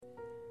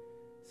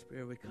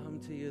Spirit, we come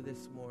to you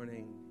this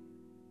morning.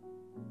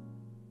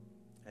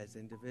 As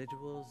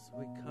individuals,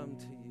 we come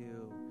to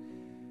you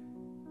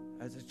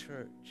as a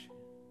church.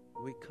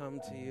 We come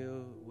to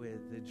you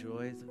with the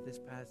joys of this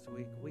past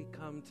week. We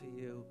come to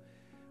you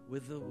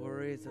with the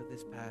worries of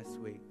this past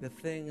week, the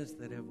things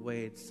that have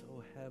weighed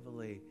so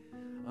heavily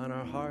on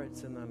our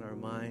hearts and on our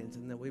minds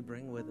and that we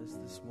bring with us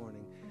this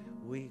morning.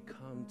 We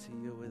come to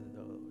you with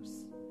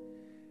those.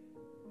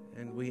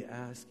 And we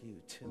ask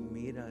you to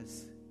meet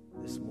us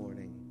this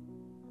morning.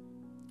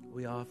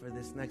 We offer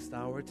this next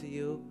hour to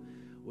you.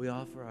 We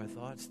offer our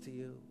thoughts to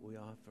you. We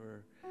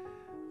offer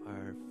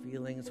our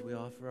feelings. We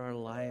offer our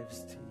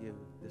lives to you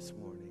this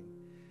morning.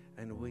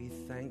 And we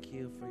thank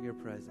you for your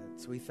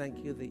presence. We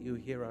thank you that you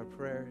hear our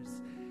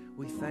prayers.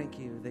 We thank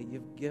you that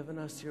you've given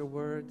us your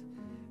word.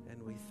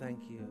 And we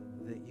thank you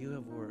that you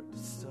have worked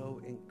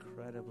so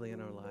incredibly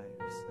in our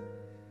lives.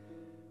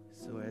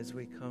 So as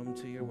we come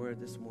to your word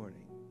this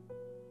morning,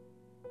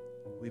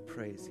 we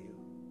praise you.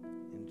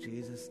 In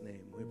Jesus'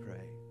 name we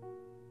pray.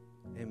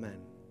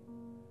 Amen.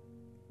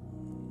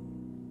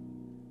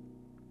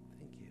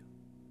 Thank you.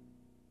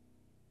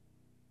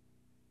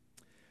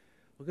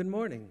 Well, good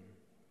morning.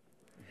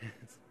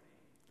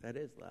 That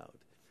is loud.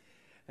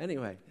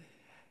 Anyway,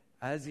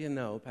 as you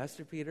know,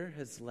 Pastor Peter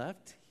has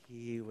left.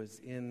 He was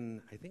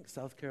in, I think,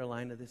 South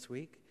Carolina this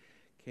week.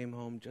 Came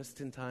home just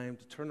in time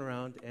to turn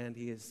around, and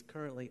he is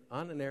currently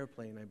on an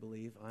airplane, I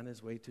believe, on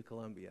his way to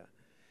Columbia.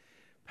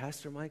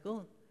 Pastor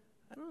Michael,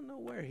 I don't know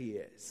where he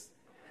is.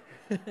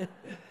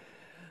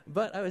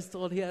 But I was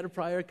told he had a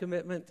prior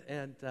commitment,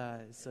 and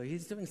so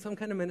he's doing some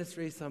kind of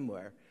ministry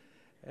somewhere.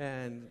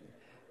 And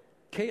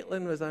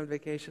Caitlin was on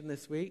vacation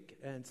this week,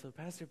 and so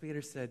Pastor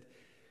Peter said,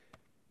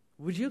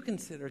 would you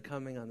consider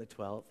coming on the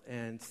 12th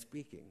and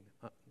speaking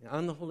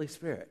on the Holy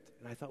Spirit?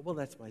 And I thought, well,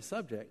 that's my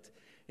subject.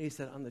 And he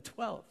said, on the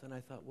 12th. And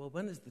I thought, well,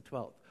 when is the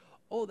 12th?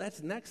 Oh,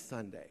 that's next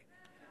Sunday.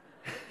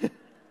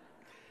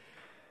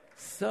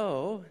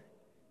 So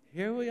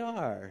here we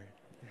are.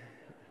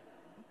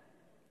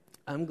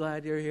 I'm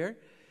glad you're here.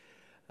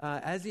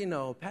 As you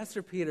know,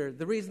 Pastor Peter,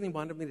 the reason he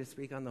wanted me to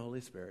speak on the Holy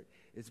Spirit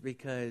is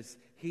because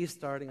he's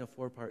starting a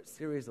 4-part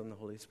series on the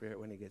Holy Spirit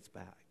when he gets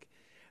back.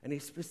 And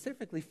he's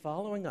specifically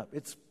following up.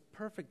 It's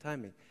perfect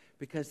timing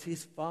because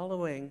he's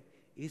following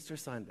Easter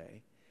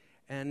Sunday.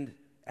 And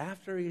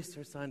after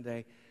Easter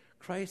Sunday,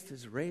 Christ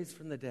is raised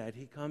from the dead.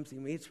 He comes, he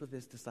meets with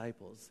his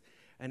disciples,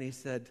 and he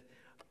said,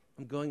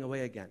 I'm going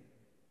away again.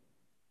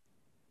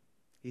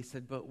 He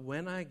said, but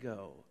when I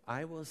go,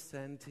 I will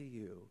send to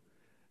you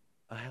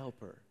a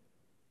helper.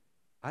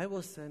 I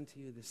will send to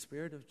you the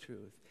Spirit of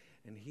truth,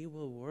 and he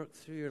will work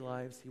through your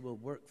lives. He will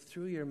work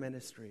through your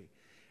ministry.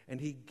 And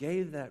he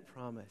gave that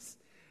promise.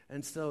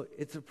 And so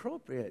it's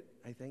appropriate,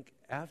 I think,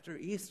 after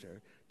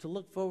Easter to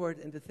look forward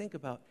and to think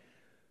about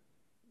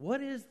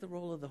what is the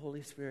role of the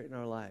Holy Spirit in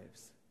our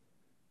lives?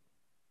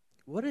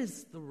 What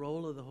is the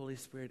role of the Holy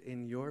Spirit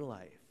in your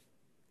life?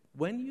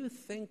 When you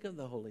think of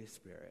the Holy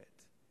Spirit,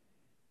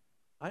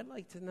 I'd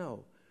like to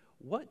know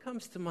what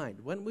comes to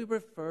mind when we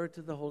refer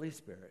to the Holy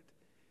Spirit.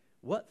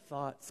 What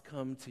thoughts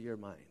come to your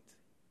mind?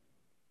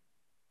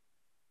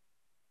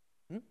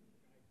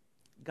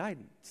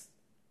 Guidance.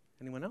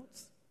 Anyone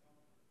else?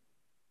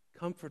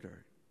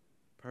 Comforter.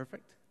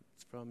 Perfect.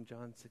 It's from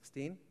John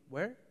 16.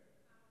 Where?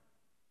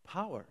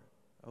 Power.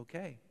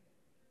 Okay.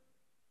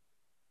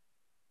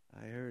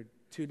 I heard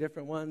 2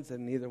 different ones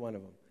and neither one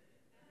of them.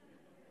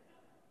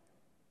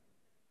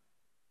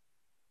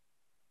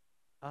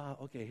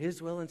 Okay,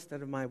 his will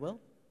instead of my will?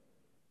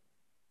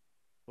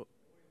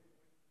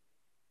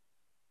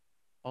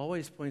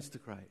 Always points to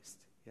Christ,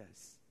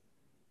 yes.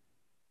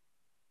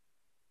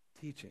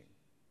 Teaching.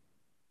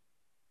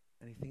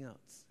 Anything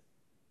else?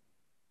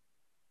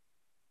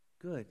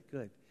 Good,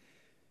 good.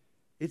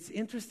 It's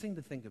interesting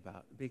to think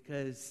about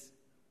because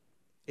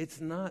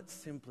it's not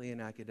simply an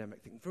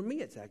academic thing. For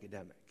me, it's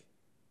academic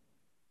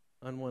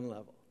on one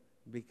level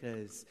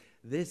because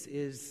this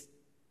is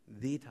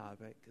the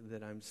topic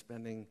that I've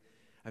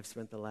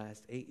spent the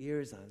last 8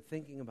 years on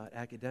thinking about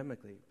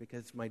academically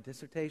because my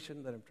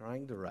dissertation that I'm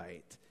trying to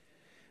write,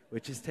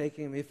 which is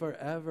taking me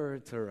forever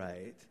to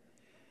write,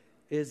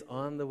 is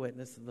on the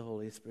witness of the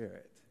Holy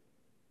Spirit.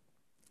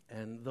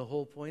 And the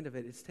whole point of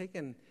it is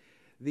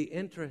the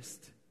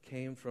interest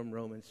came from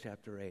Romans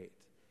chapter 8,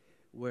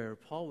 where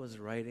Paul was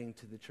writing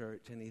to the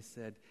church and he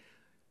said,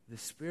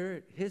 his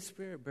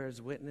Spirit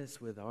bears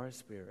witness with our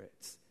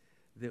spirits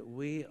that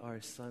we are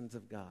sons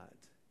of God.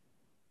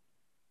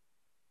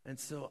 And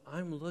so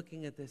I'm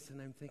looking at this and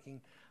I'm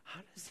thinking,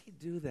 how does he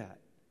do that?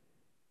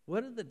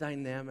 What are the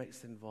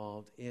dynamics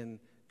involved in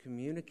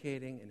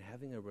communicating and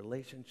having a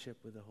relationship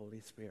with the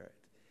Holy Spirit?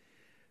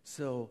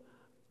 So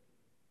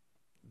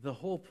the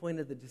whole point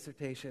of the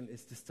dissertation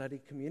is to study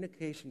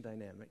communication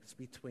dynamics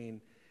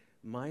between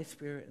my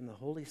spirit and the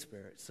Holy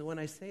Spirit. So when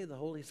I say the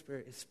Holy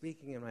Spirit is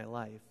speaking in my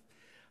life,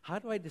 how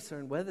do I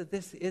discern whether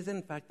this is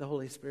in fact the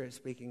Holy Spirit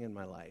speaking in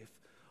my life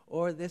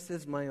or this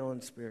is my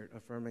own spirit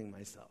affirming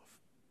myself?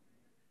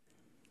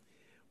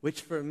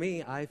 Which for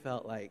me, I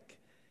felt like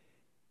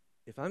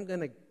if I'm going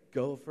to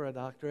go for a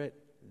doctorate,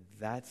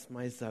 that's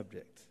my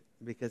subject,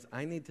 because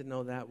I need to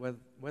know that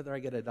whether I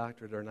get a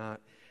doctorate or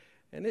not.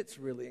 And it's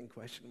really in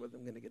question whether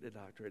I'm going to get a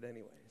doctorate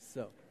anyway.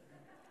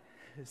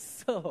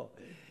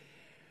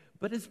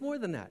 But it's more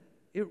than that.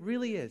 It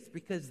really is,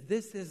 because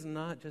this is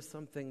not just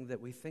something that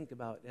we think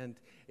about, and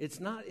it's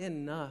not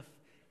enough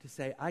to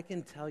say, I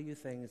can tell you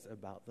things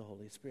about the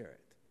Holy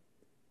Spirit.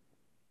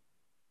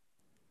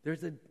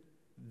 There's a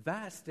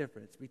vast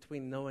difference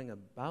between knowing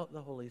about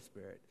the Holy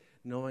Spirit,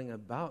 knowing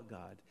about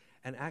God,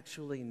 and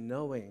actually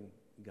knowing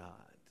God,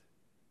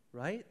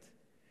 right?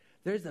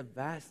 There's a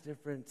vast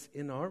difference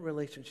in our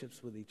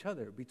relationships with each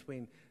other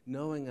between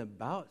knowing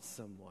about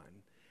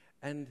someone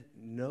and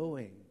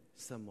knowing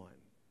someone.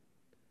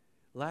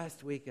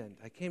 Last weekend,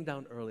 I came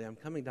down early. I'm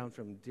coming down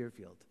from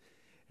Deerfield,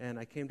 and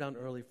I came down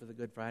early for the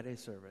Good Friday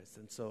service,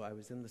 and so I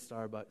was in the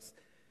Starbucks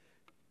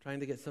trying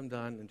to get some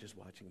done and just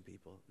watching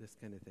people, this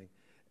kind of thing.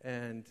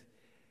 And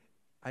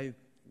I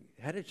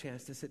had a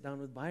chance to sit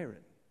down with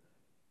Byron.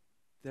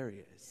 There he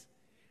is.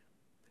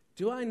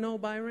 Do I know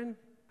Byron?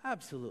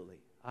 Absolutely.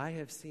 I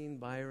have seen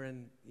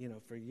Byron,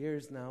 for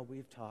years now.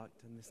 We've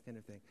talked and this kind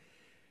of thing.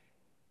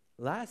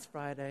 Last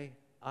Friday,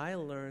 I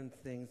learned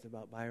things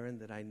about Byron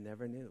that I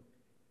never knew.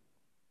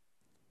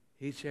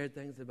 He shared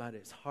things about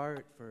his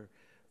heart for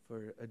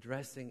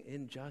addressing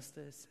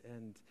injustice,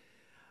 and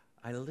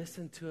I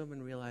listened to him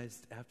and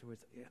realized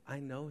afterwards, I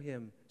know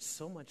him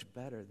so much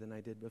better than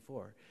I did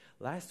before.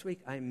 Last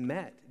week, I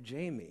met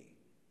Jamie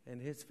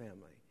and his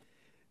family.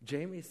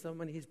 Jamie's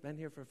someone, he's been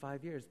here for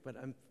 5 years, but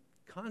I'm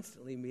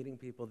constantly meeting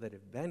people that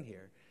have been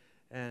here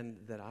and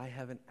that I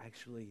haven't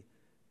actually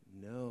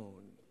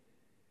known.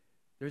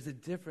 There's a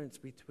difference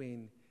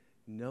between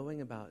knowing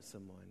about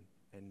someone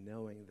and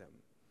knowing them.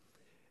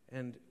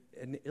 And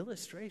an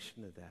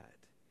illustration of that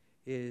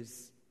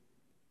is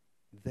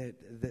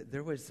that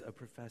there was a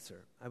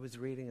professor, I was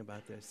reading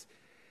about this,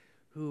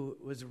 who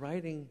was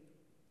writing,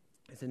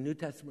 as a New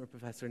Testament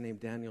professor named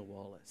Daniel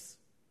Wallace.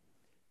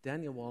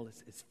 Daniel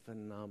Wallace is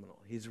phenomenal.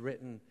 He's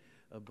written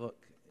a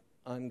book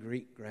on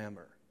Greek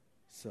grammar.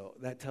 So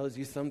that tells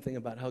you something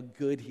about how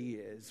good he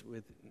is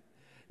with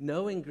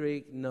knowing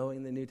Greek,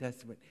 knowing the New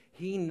Testament.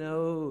 He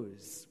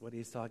knows what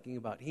he's talking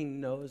about. He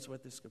knows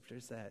what the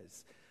Scripture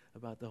says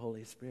about the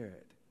Holy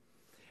Spirit.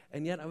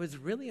 And yet I was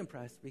really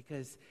impressed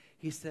because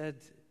he said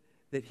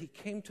that he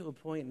came to a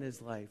point in his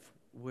life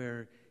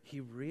where he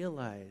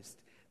realized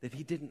that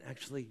he didn't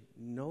actually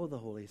know the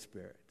Holy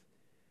Spirit.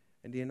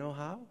 And do you know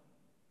how?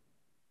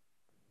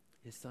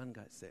 His son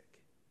got sick.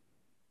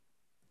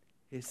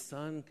 His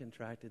son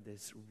contracted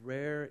this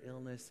rare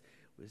illness,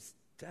 was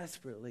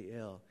desperately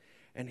ill.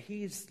 And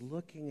he's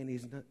looking and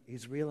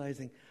he's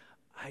realizing,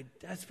 I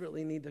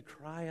desperately need to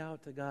cry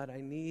out to God. I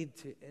need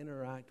to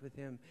interact with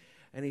him.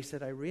 And he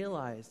said, I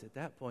realized at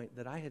that point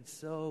that I had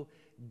so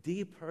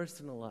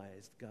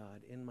depersonalized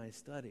God in my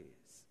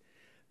studies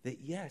that,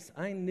 yes,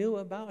 I knew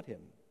about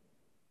him,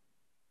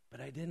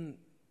 but I didn't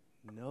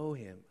know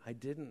him. I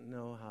didn't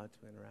know how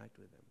to interact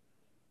with him.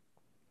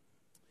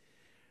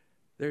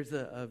 There's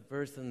a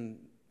verse in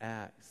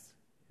Acts.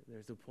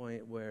 There's a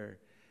point where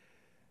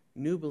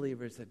new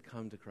believers had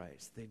come to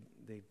Christ.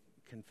 They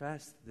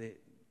confessed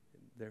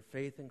their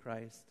faith in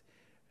Christ,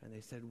 and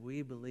they said,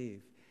 we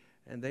believe.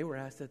 And they were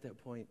asked at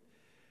that point,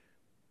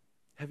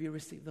 have you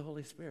received the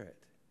Holy Spirit?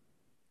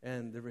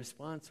 And the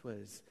response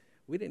was,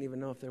 we didn't even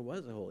know if there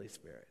was a Holy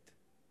Spirit.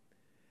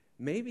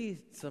 Maybe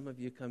some of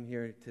you come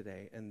here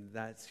today, and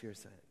that's your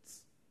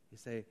sense. You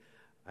say,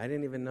 I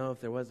didn't even know if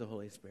there was a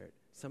Holy Spirit.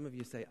 Some of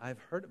you say, I've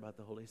heard about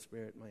the Holy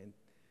Spirit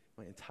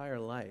my entire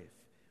life,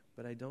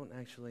 but I don't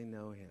actually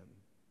know him.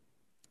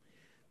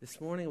 This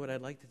morning, what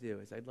I'd like to do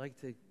is I'd like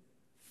to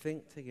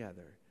think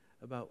together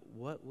about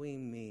what we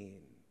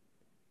mean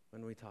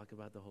when we talk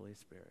about the Holy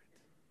Spirit.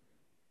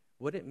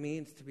 What it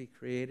means to be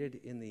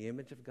created in the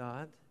image of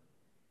God,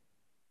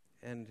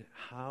 and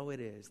how it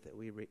is that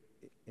we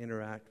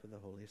interact with the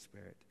Holy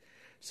Spirit.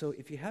 So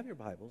if you have your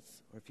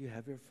Bibles, or if you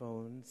have your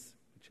phones,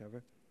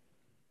 whichever,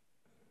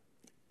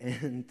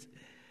 and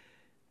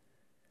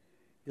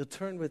you'll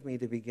turn with me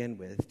to begin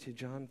with to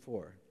John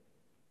 4.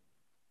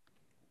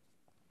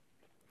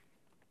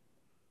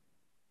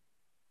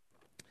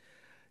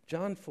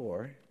 John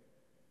 4,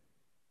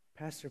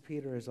 Pastor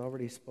Peter has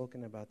already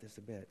spoken about this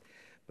a bit,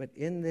 but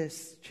in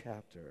this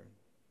chapter,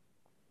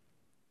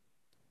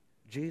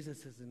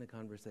 Jesus is in a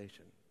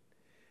conversation.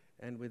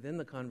 And within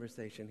the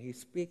conversation, he's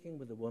speaking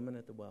with the woman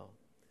at the well.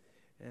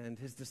 And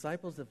his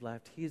disciples have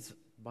left. He's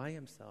by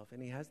himself,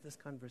 and he has this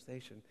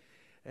conversation.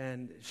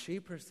 And she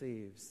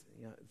perceives,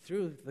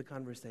 through the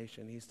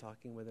conversation, he's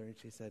talking with her, and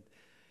she said,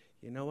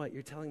 you know what,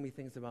 you're telling me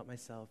things about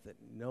myself that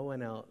no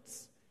one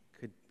else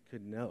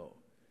could know.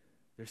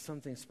 There's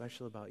something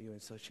special about you.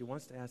 And so she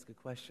wants to ask a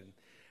question.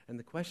 And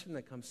the question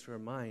that comes to her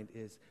mind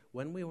is,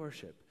 when we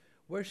worship,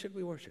 where should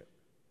we worship?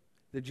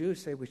 The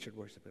Jews say we should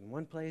worship in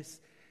one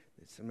place.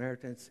 The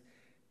Samaritans,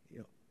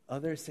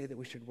 others say that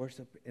we should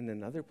worship in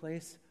another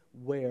place.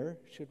 Where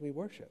should we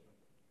worship?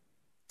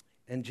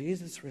 And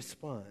Jesus'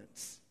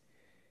 response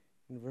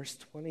in verse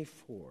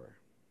 24.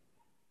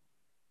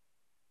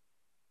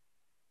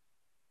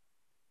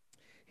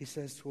 he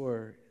says to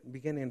her,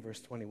 beginning in verse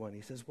 21,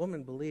 he says,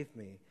 "Woman, believe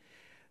me,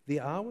 the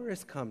hour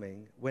is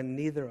coming when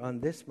neither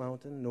on this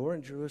mountain nor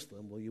in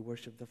Jerusalem will you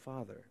worship the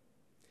Father.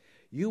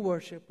 You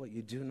worship what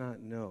you do not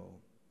know.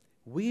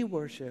 We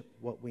worship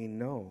what we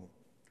know,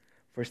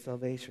 for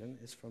salvation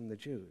is from the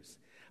Jews.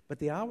 But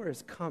the hour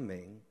is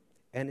coming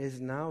and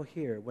is now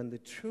here when the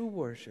true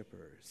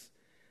worshipers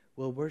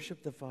will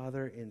worship the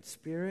Father in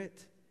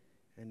spirit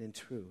and in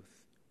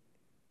truth.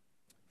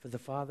 For the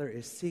Father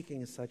is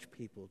seeking such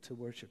people to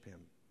worship him.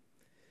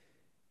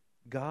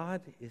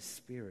 God is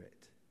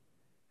spirit,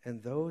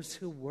 and those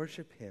who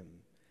worship him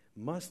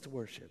must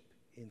worship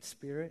in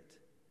spirit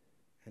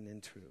and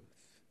in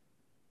truth."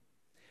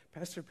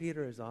 Pastor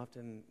Peter has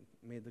often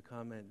made the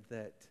comment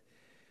that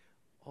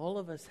all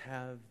of us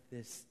have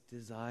this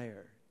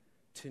desire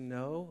to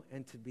know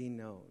and to be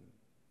known.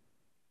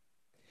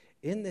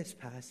 In this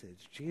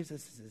passage,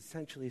 Jesus is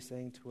essentially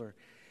saying to her,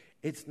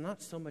 it's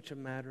not so much a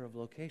matter of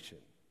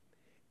location.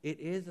 It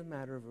is a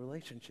matter of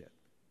relationship.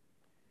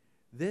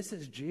 This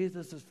is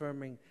Jesus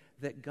affirming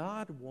that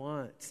God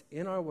wants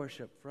in our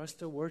worship for us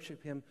to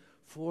worship him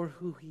for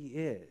who he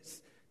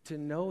is, to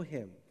know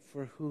him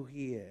for who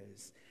he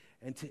is,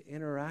 and to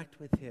interact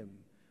with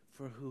him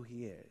for who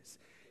he is.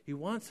 He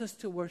wants us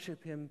to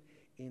worship him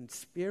in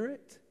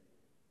spirit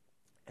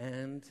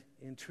and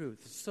in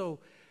truth. So,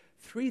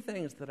 3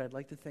 things that I'd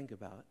like to think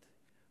about.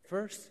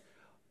 First,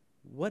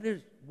 what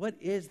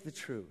is the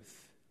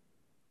truth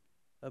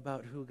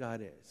about who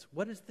God is?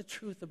 What is the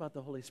truth about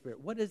the Holy Spirit?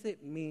 What does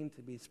it mean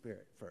to be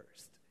spirit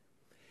first?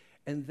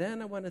 And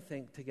then I want to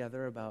think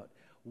together about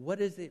what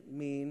does it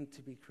mean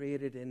to be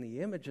created in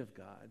the image of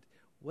God?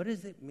 What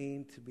does it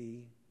mean to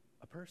be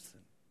a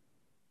person?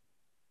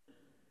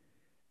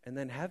 And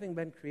then having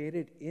been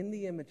created in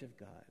the image of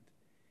God,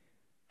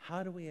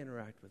 how do we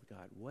interact with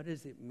God? What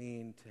does it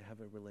mean to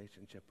have a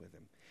relationship with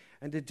him?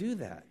 And to do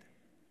that,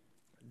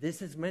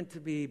 this is meant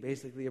to be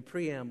basically a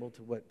preamble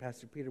to what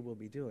Pastor Peter will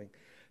be doing.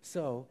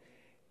 So,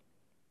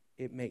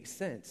 it makes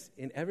sense.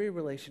 In every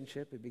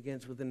relationship, it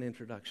begins with an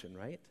introduction,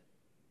 right?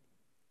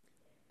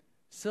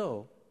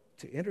 So,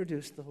 to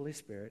introduce the Holy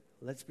Spirit,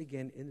 let's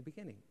begin in the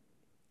beginning.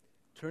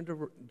 Turn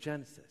to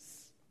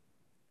Genesis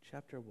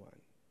chapter 1.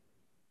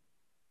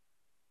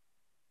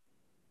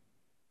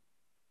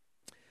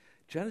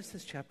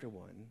 Genesis chapter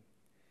 1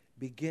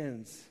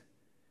 begins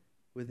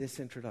with this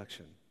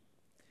introduction.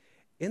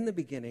 In the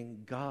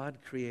beginning, God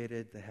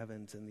created the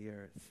heavens and the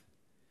earth.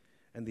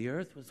 And the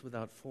earth was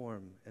without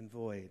form and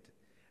void,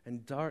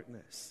 and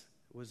darkness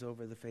was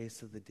over the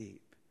face of the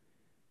deep.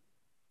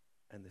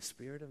 And the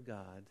Spirit of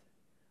God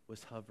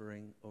was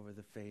hovering over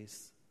the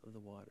face of the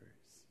waters.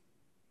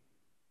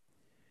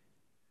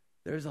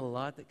 There's a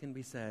lot that can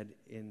be said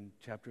in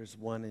chapters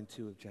 1 and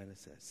 2 of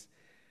Genesis.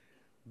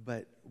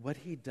 But what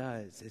he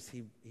does is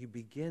he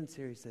begins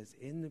here, he says,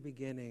 in the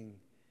beginning,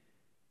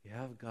 you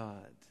have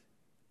God.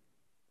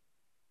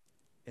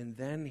 And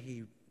then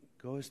he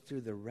goes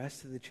through the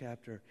rest of the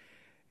chapter,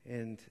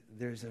 and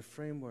there's a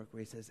framework where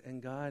he says,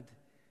 and God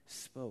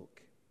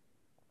spoke.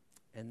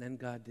 And then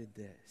God did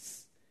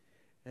this.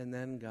 And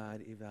then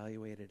God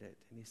evaluated it.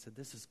 And he said,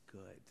 this is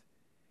good.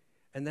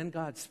 And then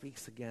God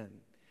speaks again.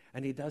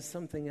 And he does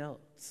something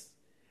else.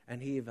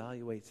 And he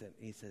evaluates it.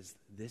 And he says,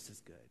 this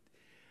is good.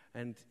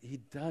 And he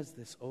does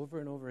this over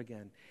and over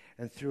again.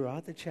 And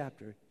throughout the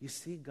chapter, you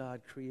see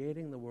God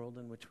creating the world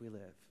in which we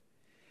live.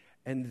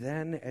 And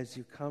then as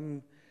you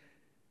come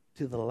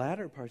to the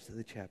latter parts of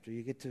the chapter,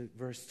 you get to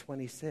verse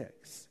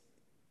 26.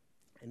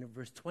 And in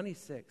verse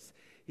 26,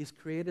 he's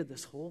created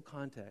this whole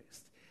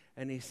context.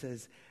 And he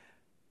says,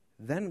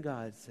 then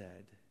God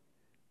said,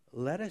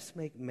 let us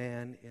make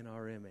man in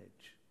our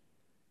image,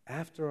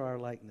 after our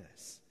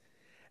likeness,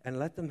 and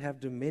let them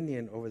have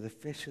dominion over the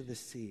fish of the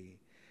sea,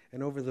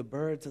 and over the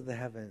birds of the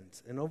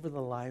heavens, and over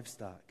the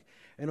livestock,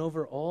 and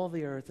over all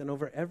the earth, and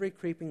over every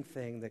creeping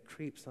thing that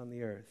creeps on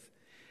the earth.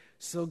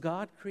 So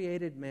God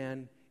created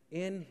man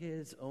in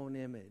his own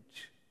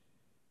image.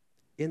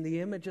 In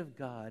the image of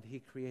God, he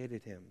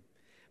created him.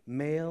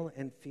 Male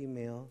and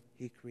female,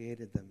 he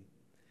created them.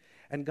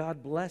 And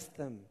God blessed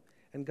them,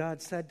 and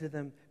God said to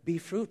them, be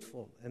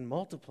fruitful and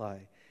multiply,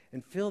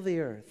 and fill the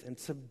earth, and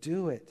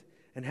subdue it,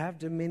 and have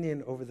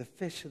dominion over the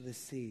fish of the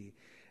sea,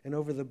 and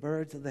over the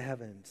birds of the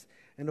heavens,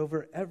 and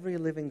over every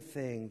living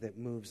thing that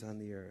moves on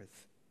the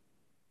earth.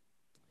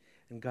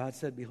 And God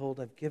said, behold,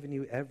 I've given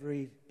you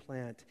every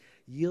plant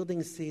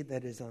yielding seed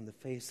that is on the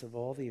face of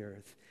all the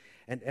earth,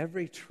 and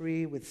every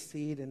tree with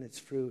seed in its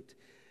fruit,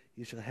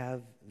 you shall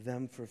have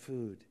them for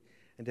food.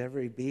 And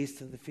every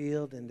beast of the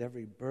field, and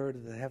every bird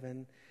of the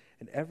heaven,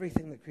 and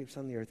everything that creeps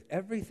on the earth,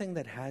 everything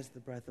that has the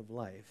breath of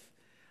life,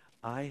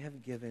 I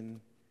have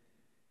given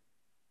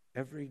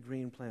every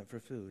green plant for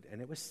food.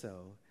 And it was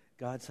so.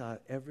 God saw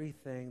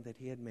everything that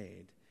he had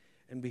made,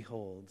 and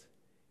behold,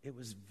 it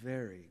was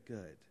very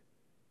good.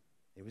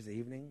 It was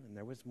evening, and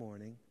there was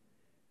morning,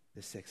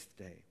 the 6th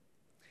day.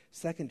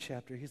 Second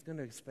chapter, he's going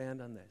to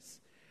expand on this.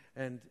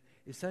 And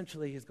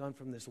essentially, he's gone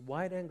from this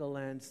wide-angle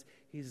lens,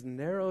 he's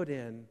narrowed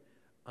in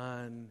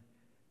on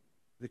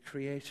the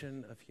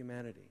creation of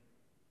humanity.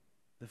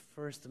 the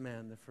first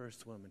man, the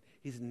first woman.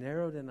 He's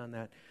narrowed in on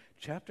that.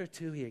 Chapter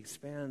 2, he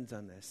expands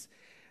on this.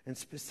 And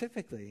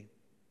specifically,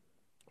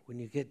 when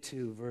you get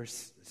to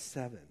verse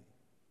 7, it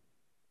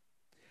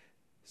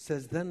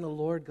says, Then the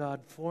Lord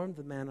God formed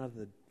the man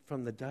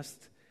from the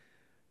dust,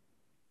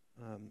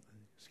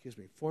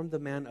 formed the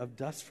man of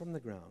dust from the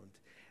ground,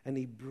 and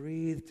he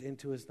breathed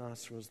into his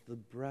nostrils the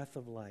breath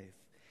of life,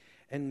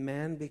 and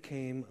man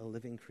became a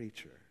living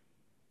creature.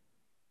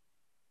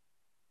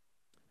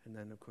 And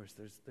then, of course,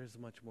 there's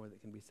much more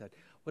that can be said.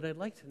 What I'd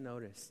like to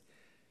notice,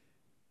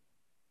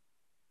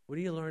 what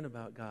do you learn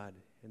about God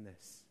in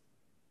this?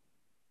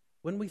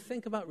 When we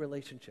think about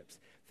relationships,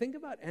 think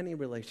about any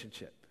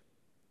relationship.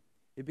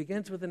 It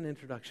begins with an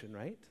introduction,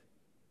 right?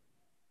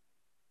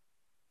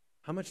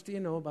 How much do you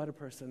know about a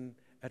person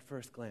at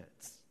first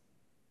glance?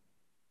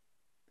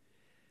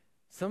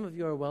 Some of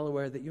you are well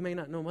aware that you may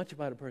not know much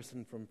about a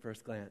person from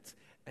first glance.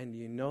 And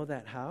you know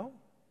that how?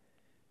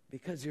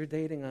 Because you're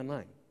dating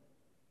online.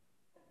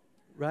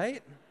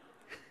 Right?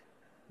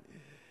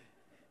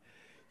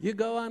 You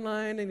go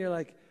online and you're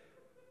like,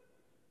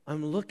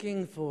 I'm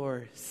looking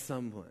for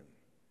someone.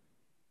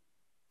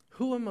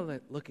 Who am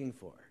I looking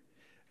for?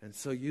 And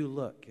so you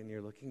look, and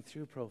you're looking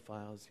through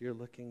profiles, you're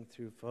looking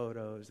through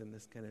photos and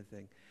this kind of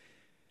thing.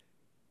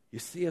 You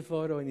see a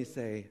photo and you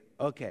say,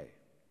 okay,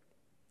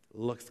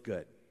 looks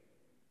good.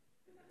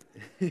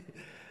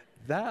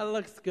 That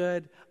looks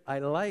good. I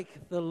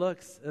like the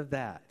looks of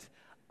that.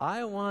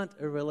 I want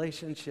a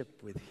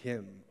relationship with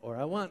him, or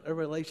I want a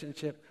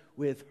relationship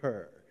with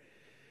her.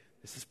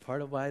 This is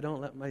part of why I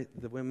don't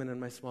let the women in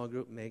my small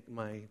group make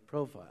my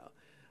profile.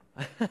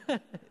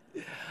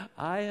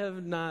 I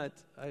have not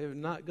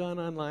gone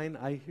online.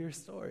 I hear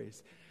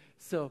stories.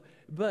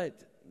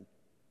 But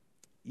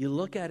you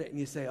look at it and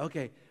you say,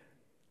 okay,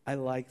 I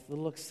like the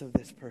looks of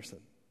this person.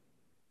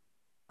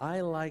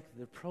 I like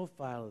the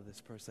profile of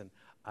this person.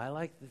 I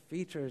like the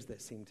features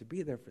that seem to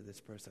be there for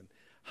this person.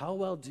 How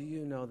well do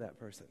you know that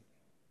person?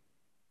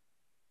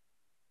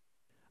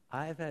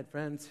 I've had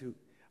friends who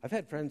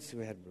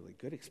had really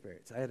good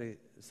experience. I had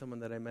someone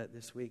that I met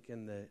this week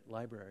in the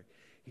library.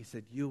 He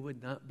said, you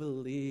would not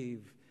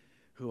believe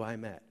who I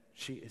met.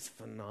 She is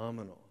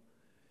phenomenal.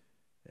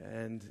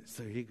 And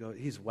so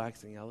he's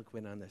waxing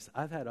eloquent on this.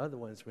 I've had other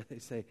ones where they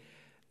say,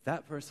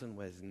 that person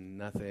was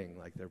nothing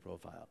like their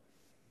profile.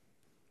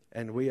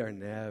 And we are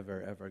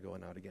never, ever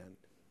going out again.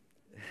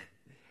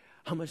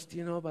 How much do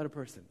you know about a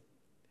person?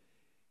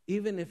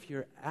 Even if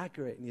you're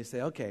accurate and you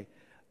say, okay,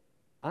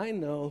 I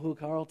know who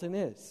Carlton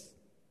is.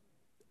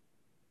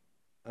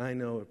 I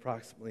know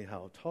approximately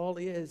how tall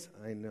he is.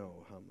 I know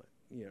how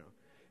much,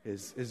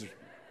 his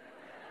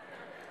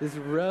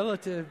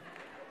relative.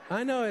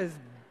 I know his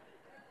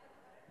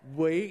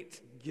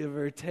weight, give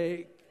or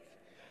take.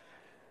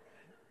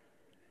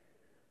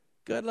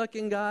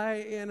 Good-looking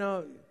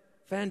guy,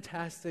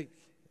 fantastic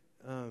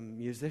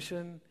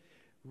musician,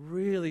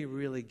 really,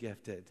 really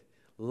gifted,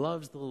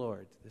 loves the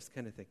Lord, this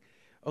kind of thing.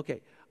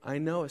 Okay, I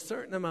know a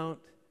certain amount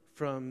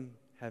from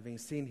having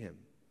seen him.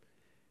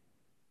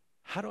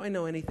 How do I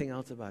know anything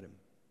else about him?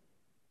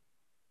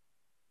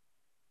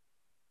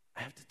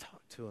 I have to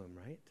talk to him,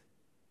 right?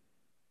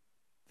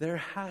 There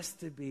has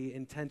to be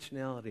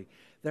intentionality.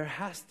 There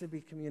has to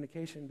be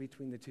communication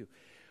between the two.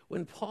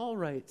 When Paul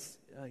writes,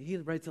 he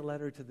writes a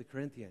letter to the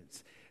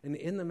Corinthians, and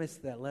in the midst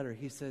of that letter,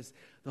 he says,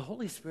 the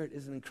Holy Spirit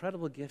is an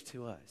incredible gift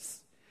to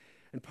us.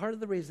 And part of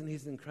the reason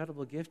he's an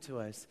incredible gift to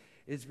us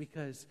is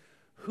because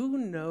who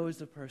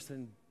knows a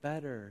person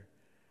better?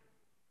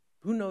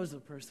 Who knows a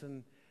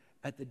person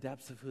at the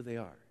depths of who they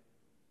are?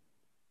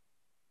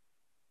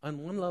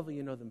 On one level,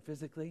 you know them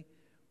physically,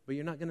 but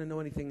you're not going to know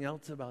anything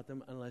else about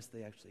them unless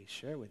they actually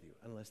share with you,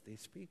 unless they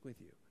speak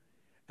with you.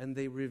 And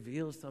they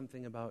reveal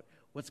something about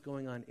what's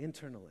going on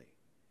internally.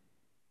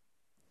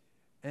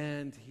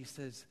 And he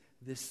says,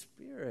 the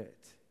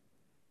Spirit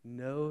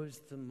knows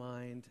the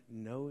mind,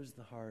 knows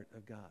the heart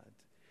of God.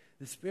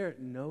 The Spirit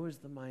knows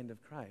the mind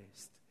of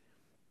Christ.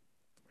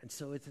 And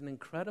so it's an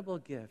incredible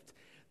gift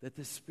that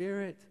the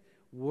Spirit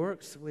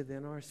works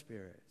within our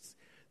spirits,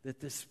 that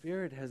the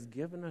Spirit has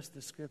given us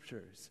the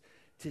Scriptures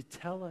to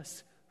tell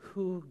us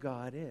who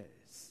God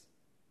is.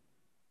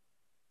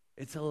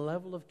 It's a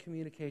level of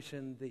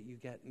communication that you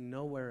get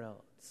nowhere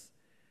else,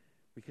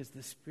 because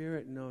the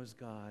Spirit knows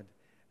God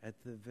at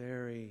the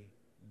very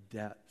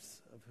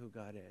depths of who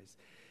God is.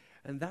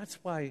 And that's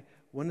why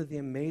one of the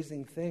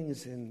amazing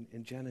things in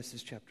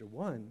Genesis chapter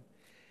 1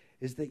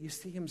 is that you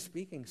see him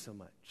speaking so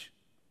much.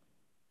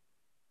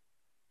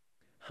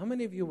 How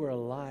many of you were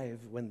alive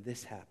when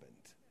this happened?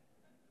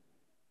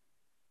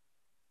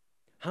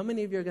 How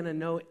many of you are going to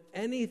know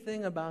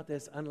anything about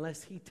this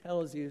unless he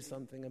tells you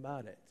something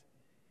about it?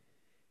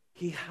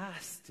 He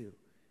has to.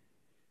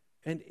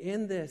 And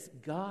in this,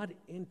 God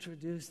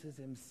introduces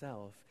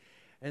himself.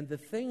 And the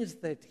things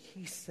that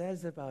he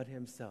says about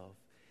himself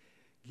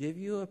give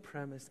you a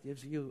premise,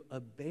 gives you a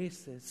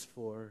basis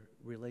for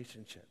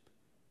relationship.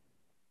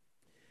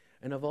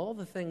 And of all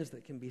the things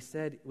that can be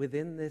said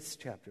within this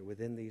chapter,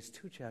 within these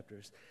two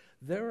chapters,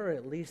 there are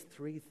at least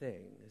three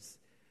things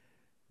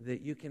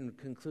that you can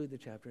conclude the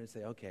chapter and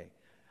say, okay,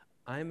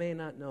 I may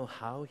not know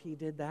how he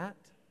did that,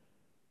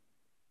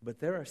 but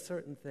there are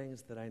certain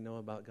things that I know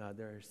about God.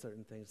 There are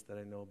certain things that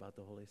I know about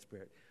the Holy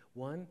Spirit.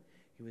 One,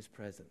 he was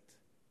present.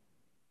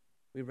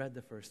 We read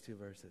the first two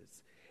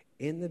verses.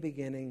 In the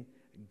beginning,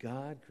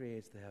 God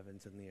creates the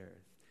heavens and the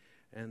earth.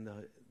 And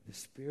the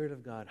Spirit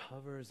of God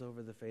hovers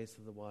over the face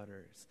of the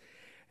waters.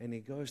 And he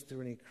goes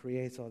through and he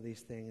creates all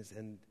these things.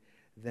 And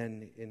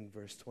then in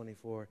verse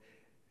 24,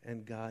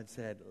 and God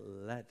said,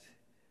 let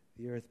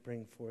the earth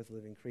bring forth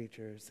living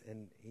creatures.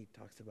 And he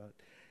talks about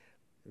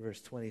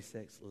verse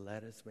 26,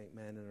 let us make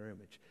man in our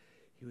image.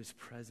 He was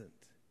present.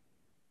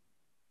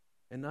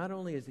 And not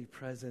only is he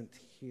present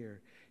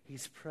here,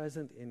 he's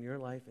present in your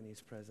life and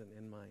he's present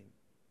in mine.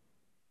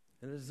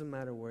 And it doesn't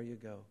matter where you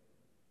go.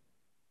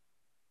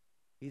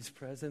 He's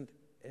present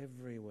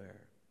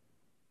everywhere.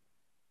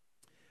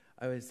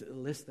 I was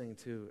listening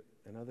to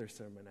another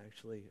sermon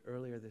actually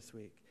earlier this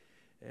week,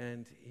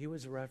 and he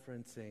was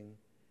referencing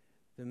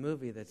the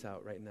movie that's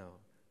out right now,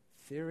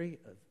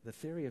 The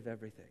Theory of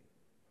Everything.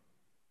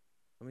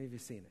 How many of you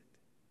seen it?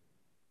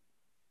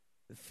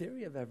 The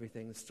Theory of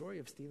Everything, the story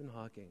of Stephen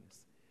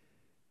Hawking's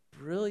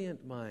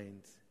brilliant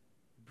mind,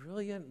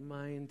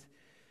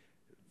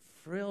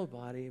 frail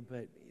body,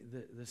 but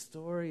the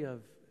story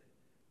of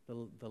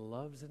the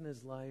loves in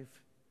his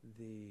life,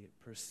 the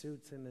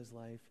pursuits in his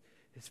life,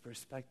 his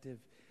perspective,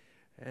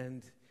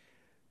 and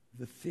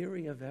the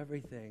theory of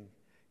everything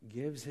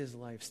gives his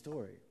life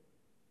story.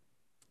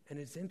 And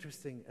it's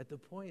interesting, at the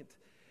point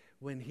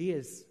when he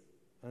is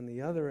on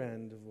the other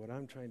end of what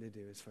I'm trying to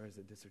do as far as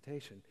the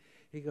dissertation,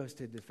 he goes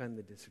to defend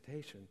the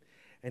dissertation,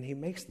 and he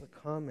makes the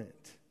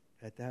comment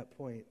at that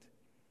point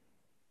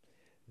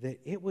that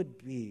it would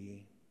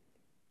be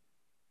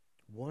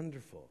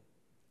wonderful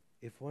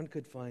if one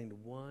could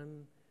find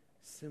one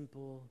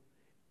simple,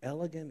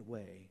 elegant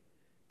way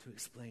to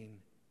explain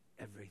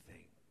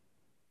everything.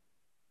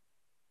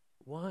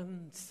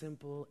 One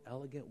simple,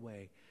 elegant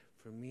way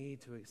for me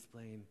to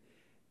explain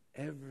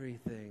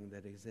everything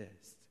that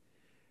exists.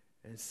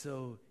 And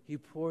so he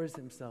pours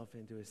himself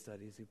into his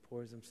studies. He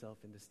pours himself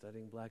into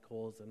studying black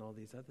holes and all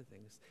these other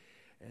things,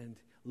 and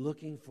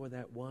looking for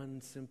that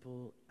one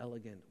simple,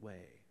 elegant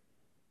way.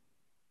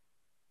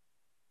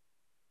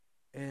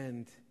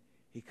 And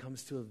he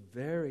comes to a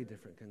very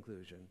different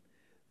conclusion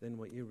than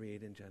what you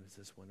read in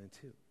Genesis 1 and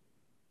 2.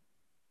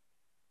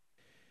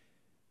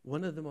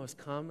 One of the most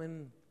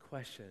common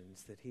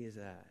questions that he is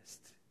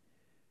asked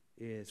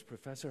is,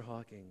 Professor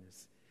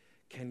Hawkins,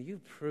 can you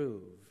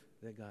prove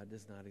that God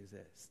does not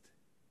exist?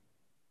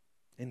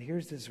 And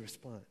here's his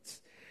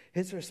response.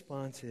 His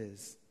response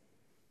is,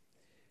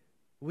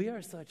 we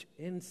are such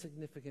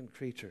insignificant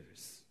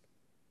creatures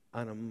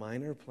on a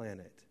minor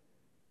planet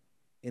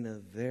in a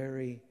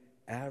very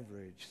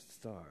average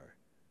star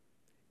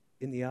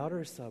in the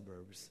outer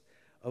suburbs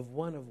of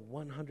one of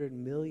 100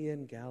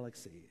 million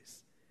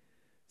galaxies.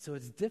 So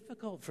it's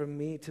difficult for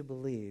me to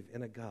believe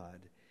in a God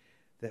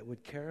that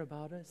would care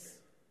about us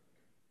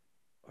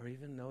or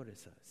even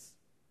notice us.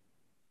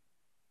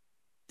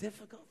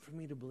 Difficult for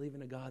me to believe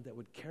in a God that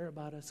would care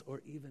about us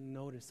or even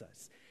notice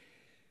us.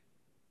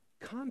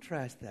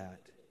 Contrast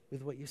that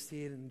with what you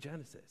see in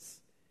Genesis.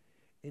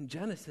 In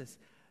Genesis,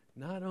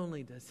 not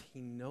only does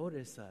he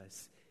notice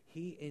us,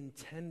 he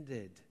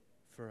intended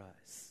for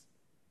us.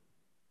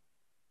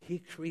 He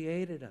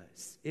created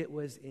us. It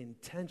was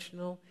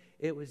intentional.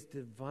 It was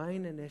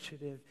divine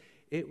initiative.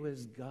 It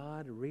was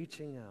God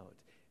reaching out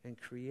and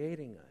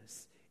creating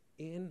us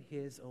in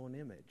his own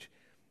image.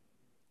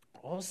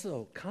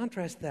 Also,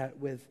 contrast that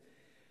with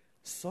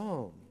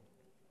Psalm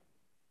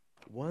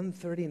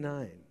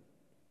 139.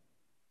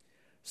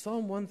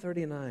 Psalm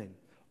 139.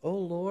 O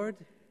Lord,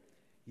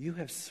 you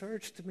have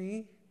searched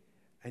me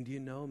and you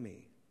know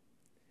me.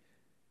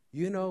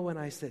 You know when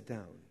I sit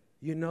down.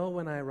 You know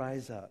when I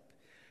rise up.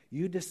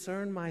 You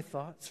discern my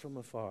thoughts from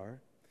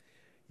afar.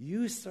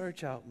 You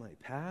search out my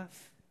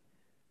path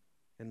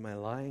and my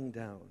lying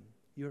down.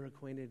 You're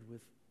acquainted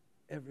with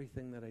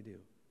everything that I do.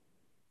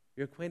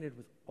 You're acquainted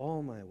with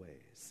all my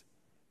ways.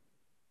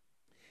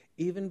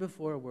 Even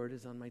before a word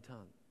is on my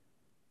tongue.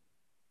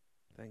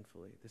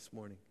 Thankfully, this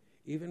morning.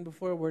 Even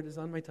before a word is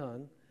on my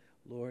tongue,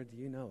 Lord,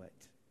 you know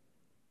it.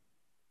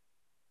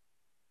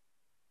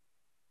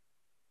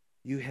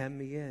 You hem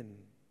me in,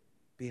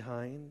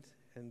 behind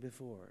and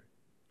before.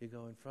 You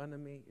go in front of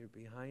me, you're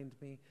behind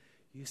me,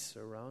 you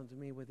surround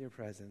me with your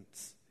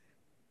presence.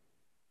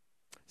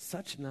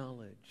 Such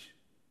knowledge,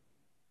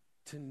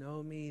 to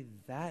know me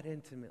that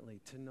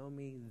intimately, to know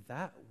me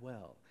that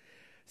well,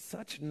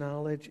 such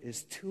knowledge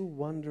is too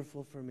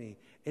wonderful for me.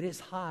 It is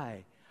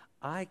high.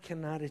 I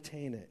cannot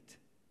attain it.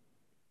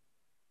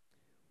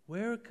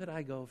 Where could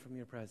I go from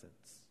your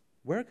presence?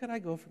 Where could I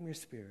go from your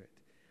spirit?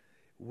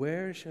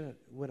 Where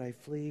would I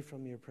flee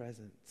from your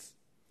presence?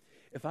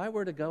 If I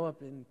were to go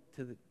up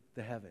into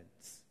the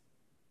heavens,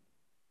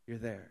 you're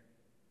there.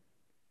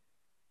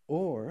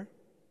 Or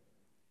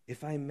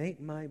if I make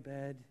my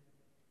bed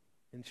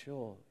in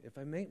Sheol, if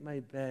I make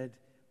my bed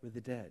with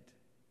the dead,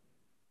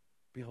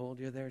 behold,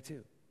 you're there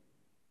too.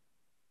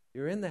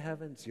 You're in the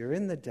heavens. You're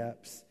in the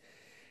depths.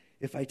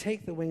 If I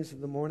take the wings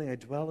of the morning, I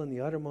dwell in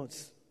the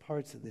uttermost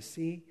parts of the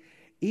sea.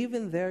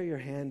 Even there your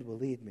hand will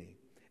lead me,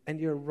 and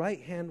your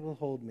right hand will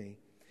hold me.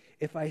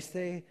 If I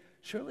say,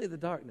 surely the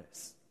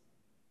darkness,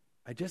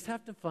 I just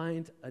have to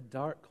find a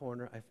dark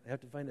corner. I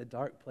have to find a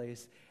dark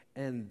place,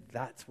 and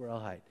that's where I'll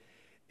hide.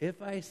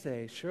 If I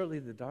say, surely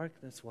the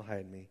darkness will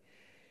hide me,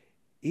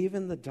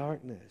 even the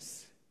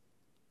darkness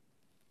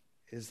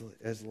is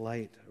as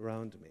light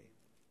around me.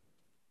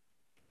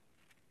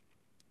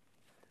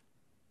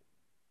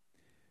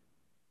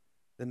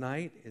 The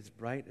night is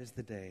bright as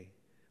the day,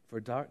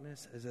 for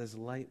darkness is as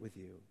light with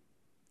you.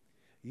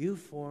 You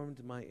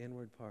formed my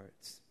inward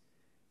parts.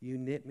 You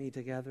knit me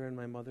together in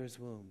my mother's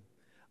womb.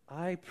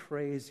 I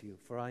praise you,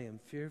 for I am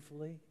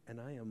fearfully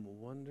and I am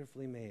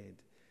wonderfully made.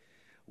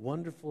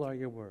 Wonderful are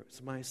your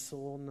works. My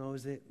soul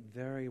knows it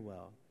very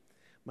well.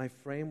 My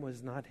frame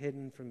was not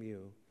hidden from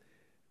you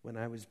when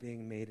I was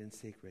being made in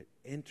secret,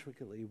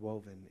 intricately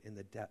woven in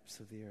the depths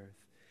of the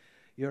earth.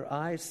 Your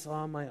eyes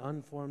saw my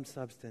unformed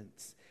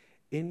substance.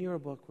 In your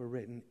book were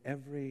written,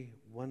 every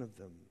one of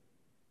them,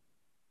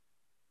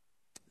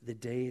 the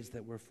days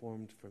that were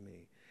formed for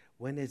me,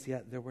 when as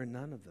yet there were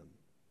none of them.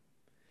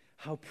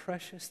 How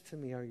precious to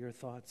me are your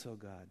thoughts, O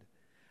God.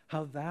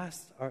 How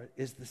vast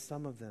is the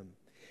sum of them.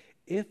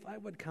 If I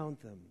would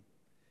count them,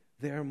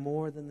 they are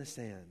more than the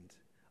sand.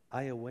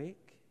 I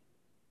awake,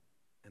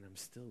 and I'm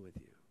still with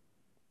you.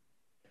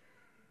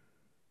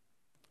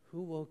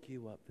 Who woke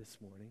you up this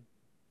morning?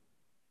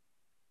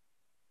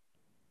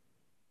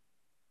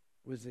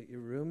 Was it your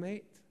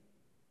roommate?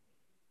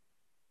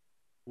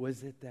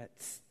 Was it that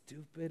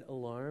stupid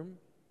alarm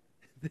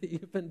that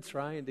you've been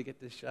trying to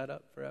get to shut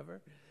up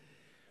forever?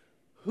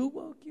 Who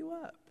woke you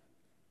up?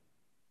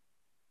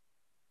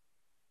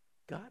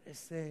 God is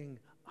saying,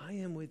 I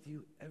am with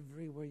you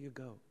everywhere you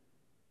go.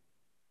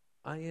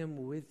 I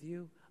am with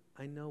you.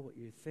 I know what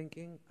you're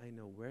thinking. I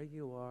know where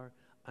you are.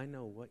 I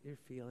know what you're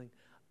feeling.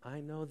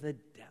 I know the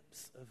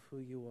depths of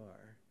who you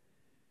are.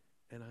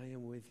 And I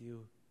am with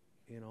you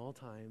in all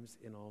times,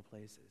 in all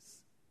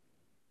places.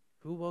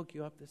 Who woke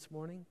you up this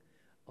morning?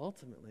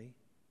 Ultimately,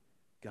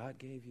 God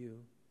gave you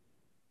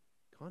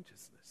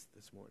consciousness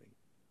this morning.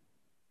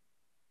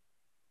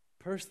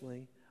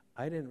 Personally,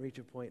 I didn't reach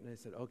a point and I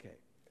said, okay,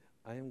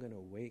 I am going to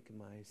wake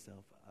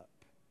myself up.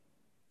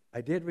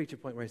 I did reach a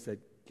point where I said,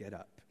 get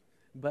up.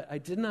 But I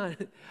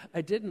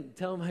didn't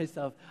tell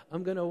myself,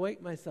 I'm going to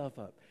wake myself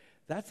up.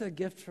 That's a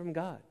gift from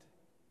God.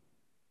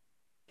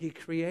 He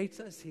creates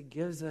us. He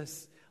gives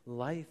us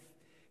life.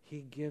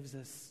 He gives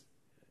us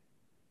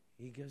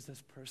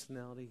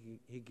personality.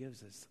 He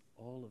gives us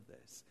all of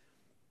this.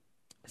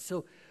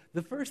 So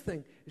the first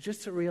thing is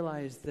just to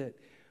realize that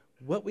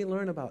what we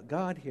learn about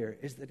God here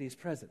is that He's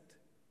present.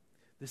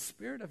 The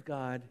Spirit of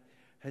God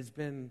has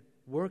been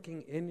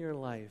working in your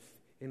life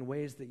in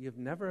ways that you've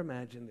never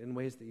imagined, in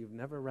ways that you've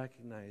never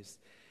recognized,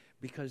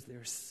 because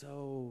they're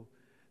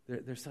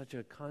such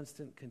a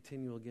constant,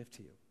 continual gift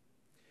to you.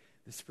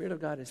 The Spirit of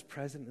God is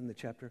present in the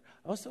chapter.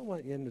 I also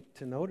want you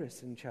to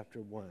notice in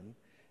chapter 1,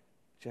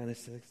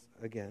 Genesis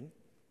again,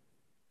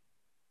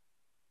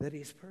 that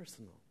He's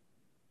personal.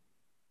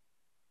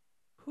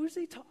 Who's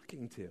He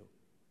talking to?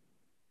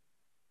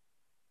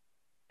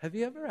 Have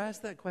you ever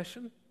asked that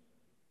question?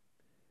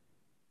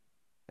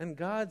 And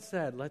God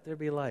said, let there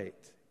be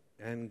light.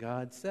 And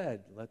God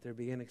said, let there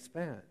be an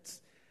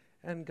expanse.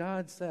 And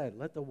God said,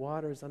 let the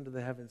waters under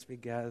the heavens be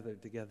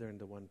gathered together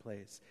into one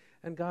place.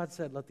 And God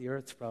said, let the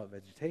earth sprout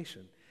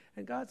vegetation.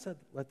 And God said,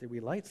 let there be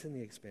lights in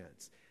the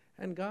expanse.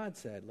 And God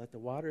said, let the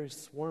waters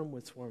swarm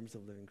with swarms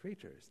of living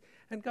creatures.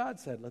 And God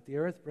said, let the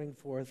earth bring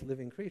forth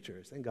living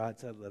creatures. And God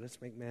said, let us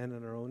make man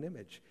in our own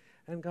image.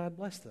 And God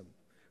blessed them.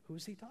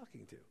 Who's He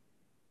talking to?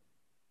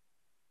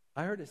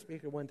 I heard a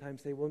speaker one time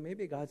say, well,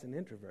 maybe God's an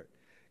introvert.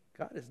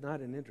 God is not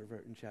an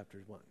introvert in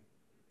chapter 1.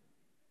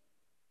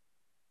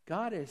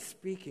 God is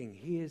speaking.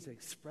 He is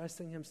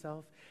expressing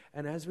Himself.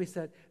 And as we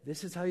said,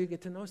 this is how you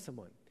get to know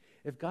someone.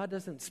 If God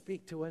doesn't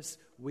speak to us,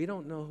 we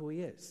don't know who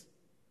He is.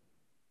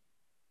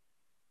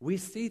 We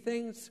see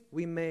things,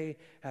 we may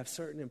have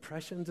certain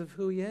impressions of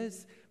who He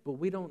is, but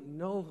we don't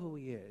know who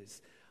He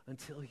is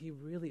until He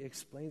really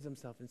explains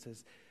Himself and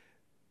says,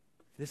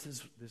 this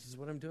is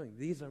what I'm doing.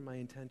 These are my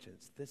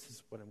intentions. This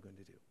is what I'm going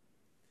to do.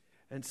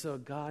 And so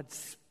God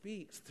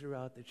speaks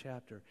throughout the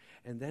chapter,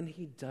 and then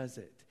He does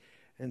it.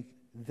 And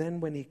then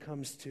when He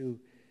comes to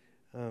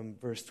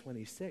verse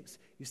 26,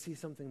 you see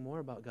something more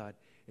about God.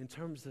 In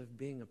terms of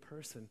being a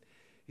person,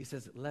 He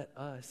says, let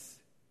us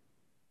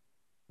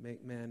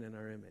make man in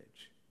our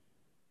image.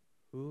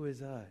 Who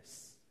is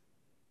us?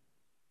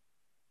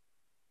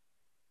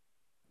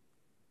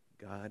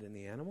 God and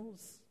the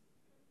animals?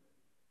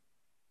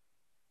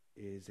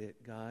 Is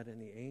it God and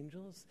the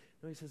angels?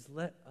 No, He says,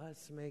 let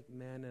us make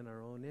man in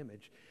our own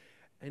image.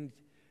 And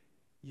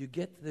you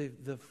get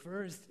the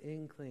first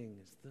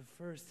inklings, the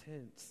first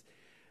hints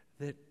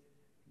that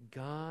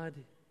God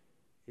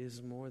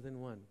is more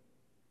than one.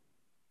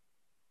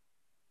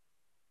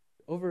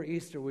 Over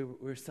Easter,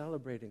 we're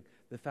celebrating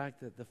the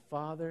fact that the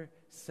Father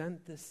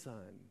sent the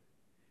Son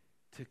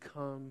to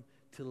come,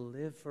 to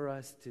live for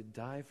us, to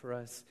die for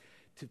us,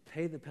 to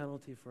pay the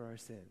penalty for our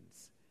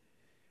sins.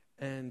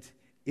 And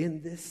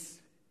in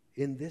this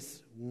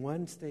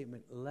one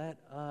statement, let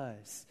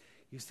us,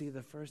 you see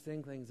the first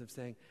inklings of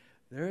saying,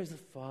 there is a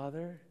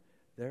Father,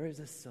 there is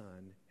a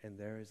Son, and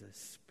there is a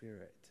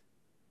Spirit.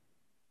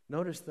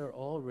 Notice they're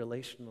all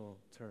relational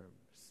terms.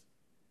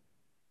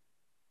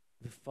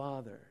 The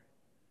Father.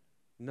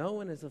 No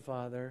one is a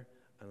father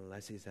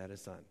unless he's had a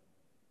son.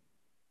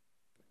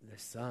 The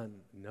Son.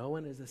 No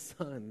one is a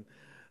son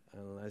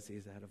unless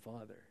he's had a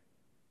father.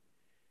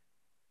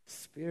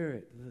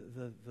 Spirit.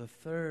 The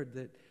third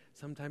that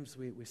sometimes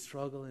we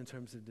struggle in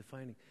terms of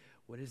defining.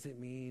 What does it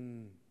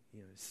mean,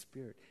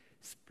 spirit?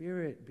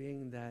 Spirit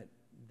being that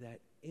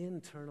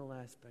internal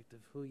aspect of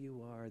who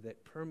you are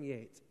that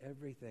permeates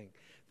everything.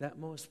 That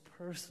most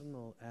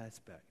personal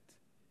aspect.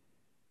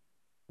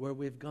 Where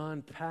we've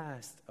gone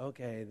past,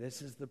 okay,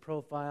 this is the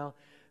profile,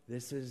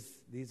 these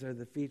are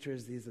the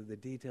features, these are the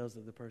details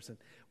of the person.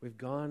 We've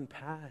gone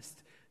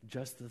past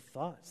just the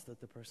thoughts that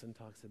the person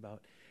talks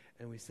about,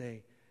 and we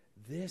say,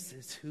 this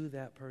is who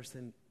that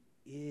person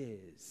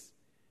is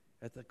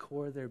at the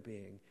core of their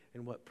being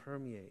and what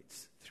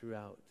permeates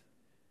throughout.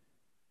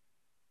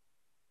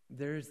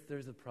 There's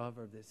a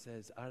proverb that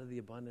says, out of the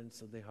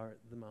abundance of the heart,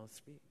 the mouth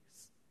speaks.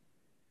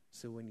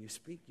 So when you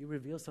speak, you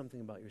reveal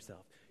something about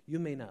yourself. You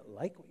may not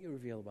like what you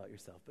reveal about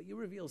yourself, but you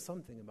reveal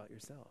something about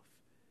yourself.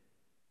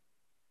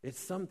 It's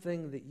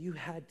something that you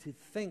had to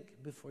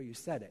think before you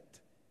said it.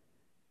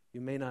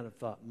 You may not have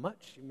thought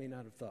much, you may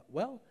not have thought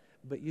well,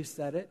 but you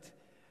said it,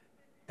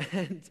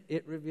 and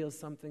it reveals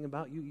something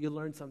about you. You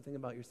learn something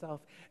about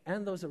yourself,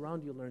 and those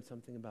around you learn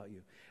something about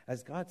you.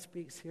 As God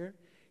speaks here,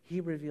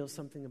 he reveals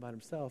something about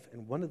himself,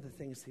 and one of the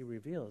things he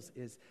reveals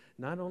is,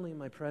 not only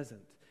am I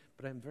present,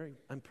 but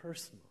I'm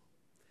personal.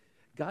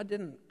 God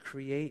didn't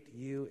create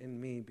you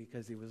and me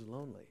because he was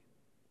lonely.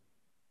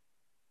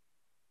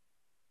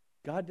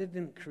 God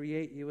didn't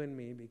create you and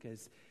me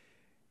because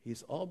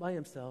he's all by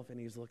himself and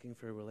he's looking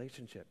for a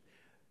relationship.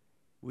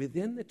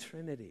 Within the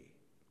Trinity,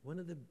 one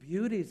of the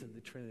beauties of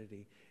the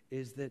Trinity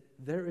is that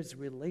there is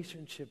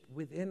relationship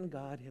within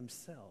God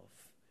himself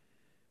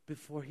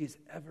before he's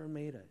ever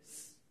made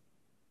us.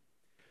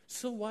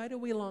 So why do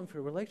we long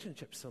for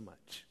relationships so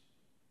much?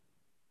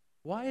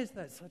 Why is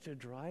that such a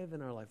drive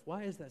in our life?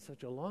 Why is that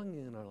such a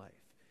longing in our life?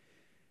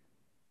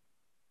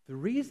 The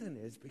reason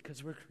is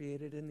because we're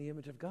created in the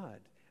image of God.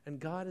 And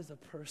God is a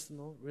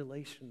personal,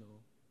 relational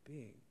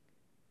being.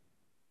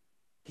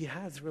 He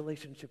has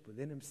relationship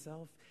within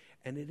himself,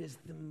 and it is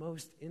the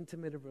most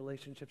intimate of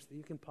relationships that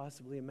you can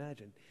possibly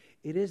imagine.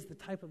 It is the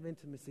type of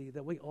intimacy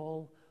that we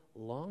all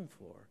long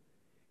for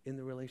in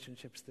the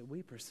relationships that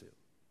we pursue.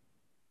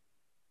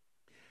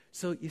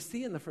 So you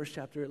see in the first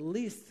chapter at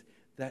least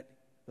that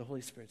the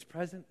Holy Spirit's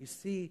present. You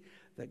see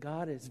that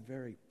God is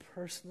very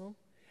personal.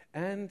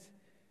 And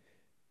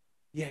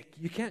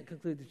you can't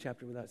conclude the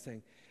chapter without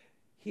saying,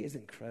 he is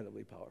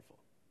incredibly powerful.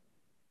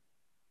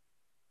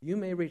 You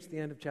may reach the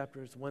end of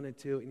chapters 1 and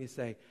 2 and you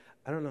say,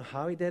 I don't know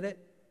how he did it,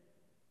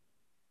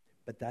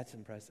 but that's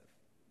impressive.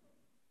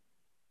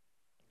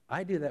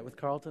 I do that with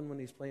Carlton when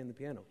he's playing the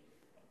piano.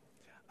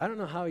 I don't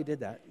know how he did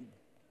that,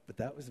 but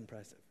that was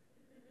impressive.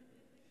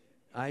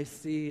 I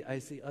see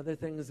other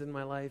things in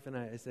my life and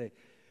I say,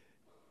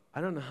 I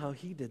don't know how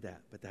he did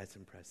that, but that's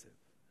impressive.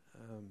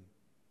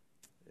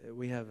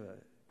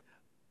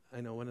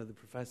 I know one of the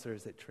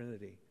professors at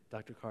Trinity,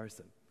 Dr.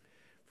 Carson.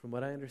 From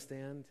what I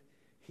understand,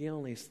 he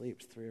only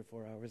sleeps 3 or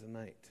 4 hours a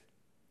night.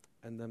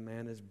 And the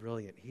man is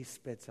brilliant. He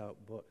spits out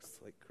books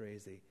like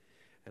crazy.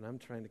 And I'm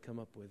trying to come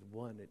up with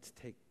one. It's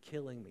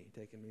taking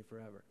me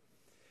forever.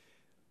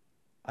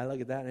 I look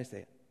at that and I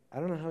say, I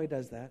don't know how he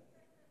does that,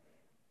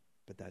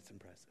 but that's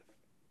impressive.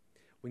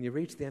 When you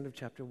reach the end of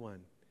chapter 1,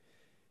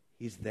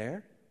 he's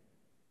there.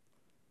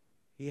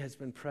 He has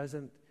been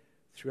present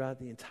throughout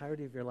the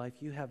entirety of your life.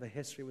 You have a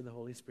history with the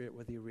Holy Spirit,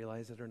 whether you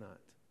realize it or not.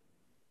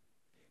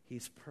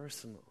 He's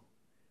personal.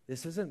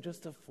 This isn't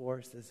just a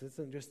force. This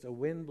isn't just a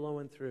wind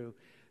blowing through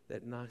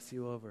that knocks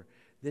you over.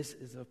 This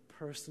is a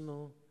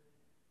personal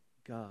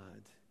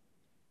God.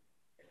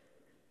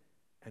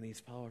 And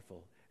he's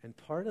powerful. And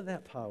part of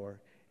that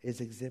power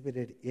is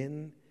exhibited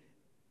in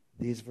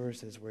these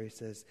verses where he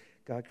says,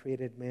 God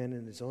created man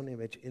in his own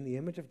image. In the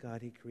image of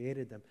God, he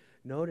created them.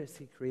 Notice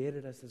he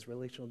created us as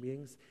relational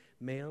beings,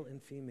 male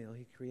and female,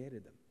 he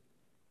created them.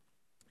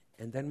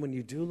 And then when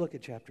you do look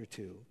at chapter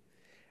 2,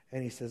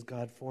 and he says,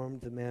 God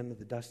formed the man of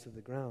the dust of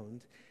the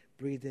ground,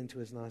 breathed into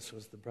his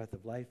nostrils the breath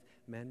of life,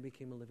 man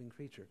became a living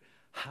creature.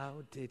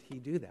 How did he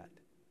do that?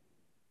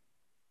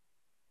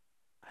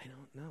 I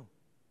don't know.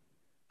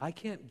 I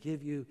can't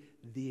give you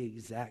the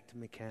exact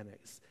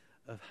mechanics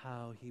of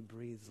how he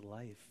breathes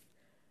life.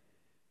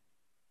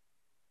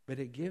 But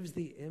it gives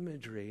the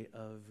imagery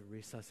of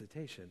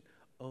resuscitation,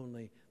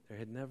 only there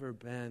had never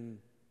been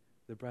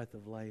the breath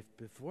of life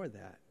before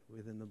that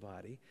within the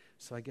body,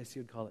 so I guess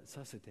you'd call it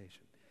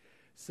suscitation.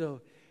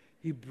 So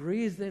he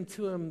breathed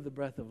into him the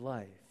breath of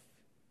life.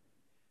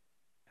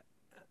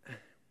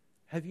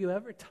 Have you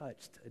ever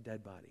touched a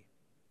dead body?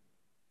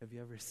 Have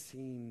you ever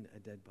seen a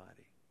dead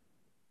body?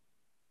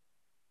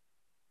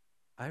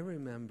 I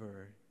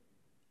remember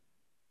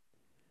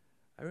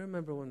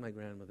when my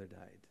grandmother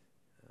died.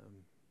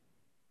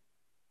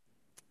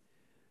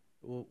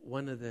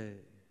 One of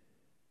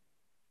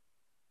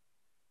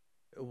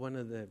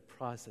the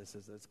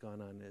processes that's gone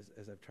on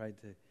as I've tried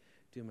to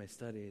do my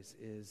studies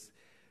is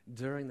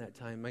during that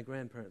time, my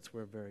grandparents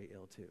were very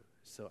ill too.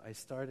 So I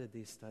started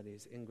these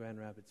studies in Grand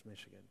Rapids,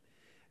 Michigan.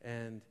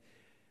 And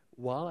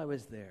while I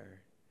was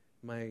there,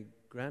 my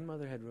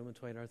grandmother had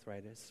rheumatoid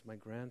arthritis. My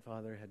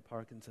grandfather had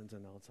Parkinson's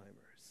and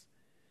Alzheimer's.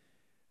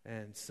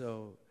 And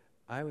so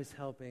I was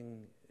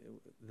helping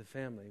the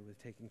family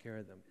with taking care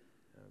of them.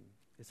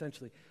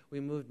 Essentially, we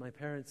moved my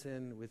parents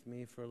in with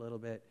me for a little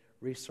bit,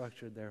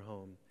 restructured their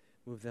home,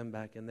 moved them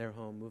back in their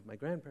home, moved my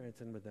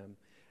grandparents in with them,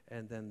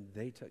 and then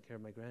they took care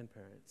of my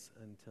grandparents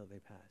until they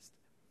passed.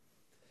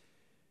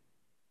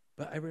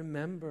 But I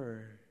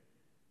remember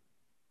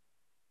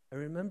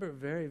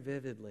very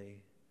vividly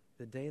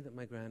the day that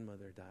my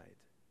grandmother died,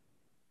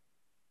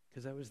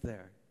 because I was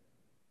there.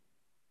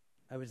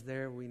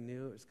 We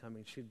knew it was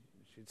coming. She'd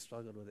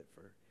struggled with it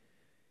for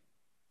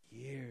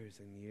years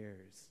and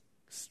years,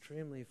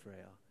 extremely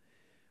frail.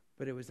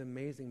 But it was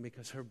amazing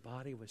because her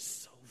body was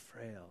so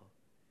frail,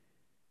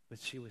 but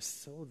she was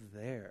so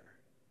there.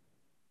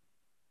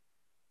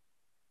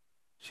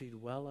 She'd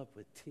well up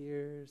with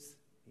tears,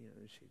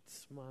 she'd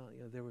smile.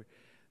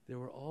 There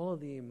were all of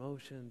the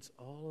emotions,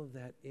 all of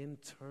that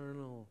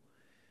internal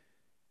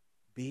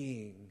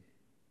being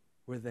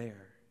were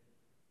there.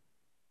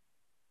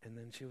 And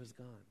then she was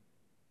gone.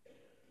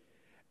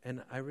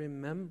 And I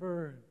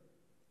remember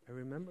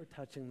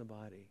touching the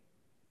body.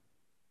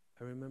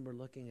 I remember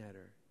looking at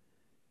her.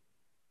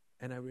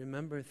 And I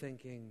remember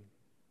thinking,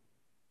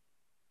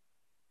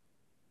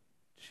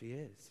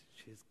 she's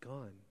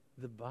gone.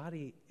 The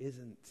body does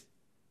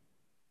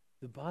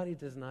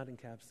not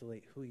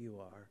encapsulate who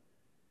you are.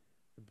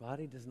 The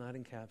body does not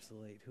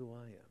encapsulate who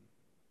I am.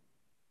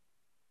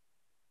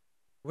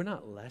 We're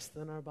not less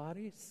than our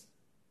bodies,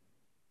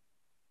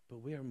 but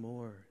we are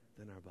more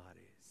than our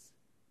bodies.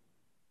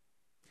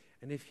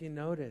 And if you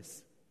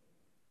notice,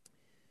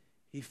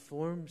 he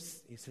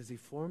says he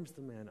forms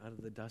the man out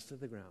of the dust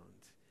of the ground.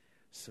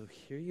 So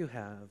here you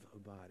have a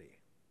body.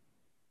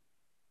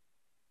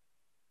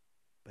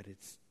 But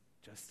it's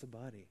just a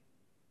body.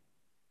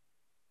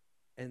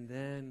 And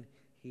then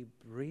he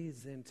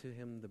breathes into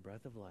him the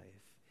breath of life.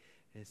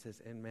 And it says,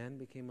 and man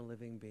became a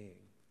living being.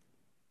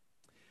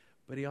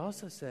 But he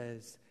also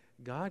says,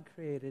 God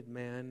created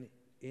man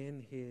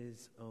in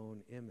his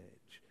own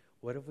image.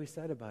 What have we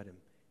said about him?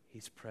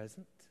 He's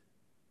present.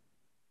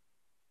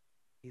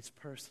 He's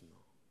personal.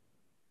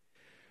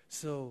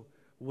 So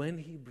when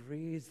he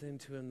breathes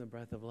into him the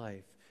breath of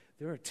life,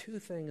 there are two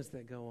things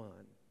that go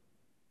on.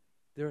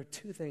 There are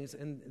two things,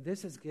 and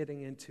this is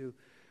getting into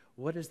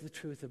what is the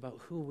truth about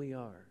who we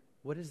are.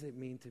 What does it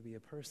mean to be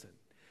a person?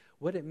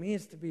 What it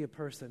means to be a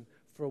person,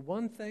 for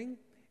one thing,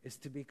 is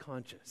to be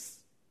conscious.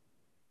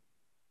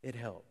 It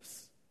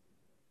helps.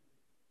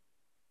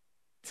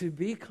 To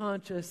be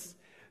conscious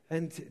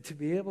and to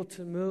be able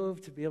to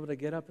move, to be able to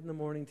get up in the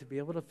morning, to be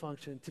able to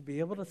function, to be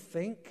able to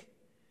think,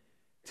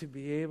 to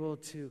be able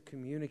to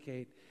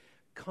communicate.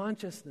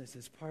 Consciousness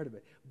is part of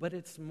it. But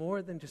it's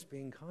more than just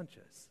being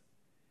conscious.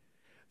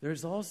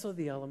 There's also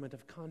the element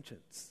of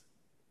conscience.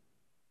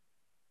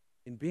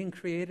 In being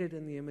created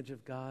in the image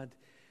of God,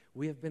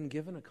 we have been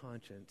given a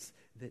conscience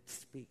that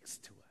speaks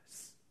to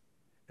us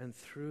and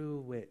through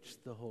which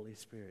the Holy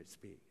Spirit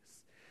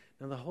speaks.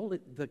 Now,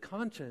 the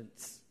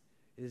conscience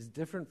is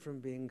different from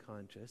being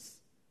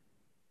conscious.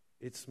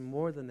 It's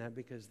more than that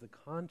because the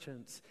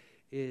conscience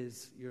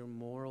is your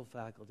moral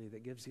faculty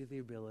that gives you the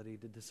ability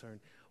to discern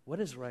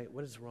what is right,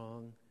 what is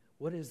wrong,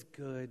 what is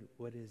good,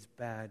 what is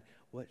bad,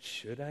 what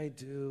should I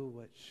do,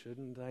 what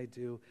shouldn't I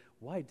do,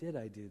 why did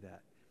I do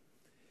that?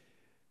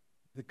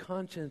 The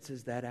conscience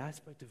is that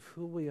aspect of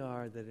who we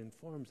are that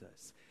informs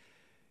us.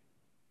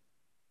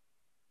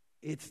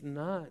 It's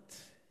not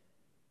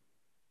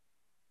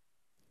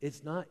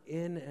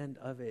in and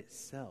of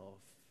itself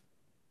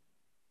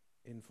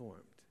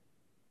informed.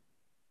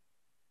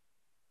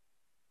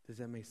 Does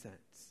that make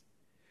sense?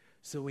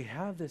 So we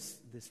have this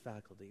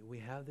faculty, we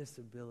have this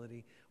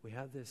ability, we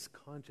have this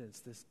conscience,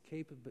 this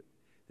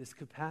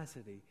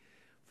capacity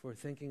for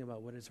thinking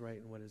about what is right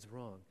and what is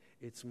wrong.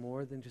 It's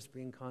more than just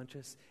being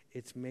conscious.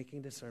 It's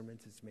making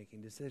discernments. It's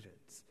making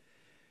decisions.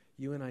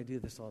 You and I do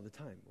this all the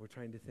time. We're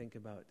trying to think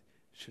about,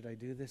 should I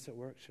do this at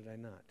work? Should I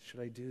not?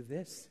 Should I do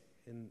this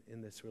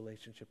in this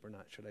relationship or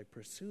not? Should I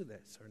pursue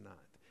this or not?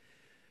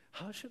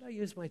 How should I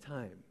use my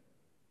time?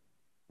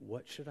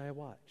 What should I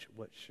watch?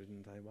 What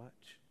shouldn't I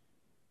watch?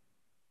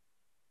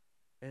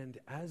 And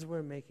as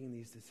we're making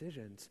these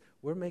decisions,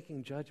 we're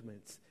making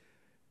judgments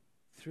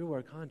through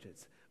our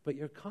conscience. But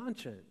your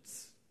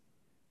conscience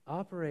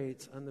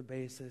operates on the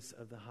basis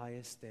of the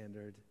highest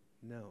standard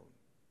known.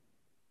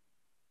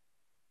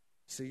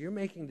 So you're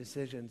making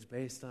decisions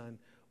based on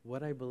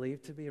what I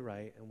believe to be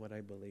right and what I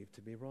believe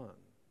to be wrong.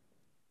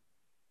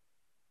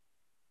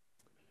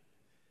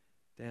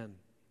 Dan,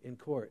 in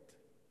court,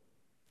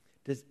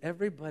 does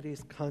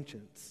everybody's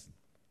conscience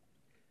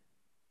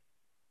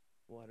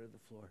water the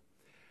floor?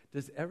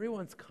 Does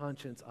everyone's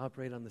conscience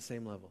operate on the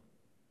same level?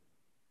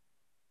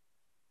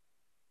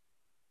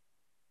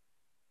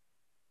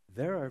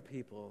 There are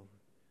people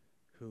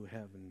who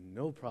have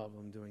no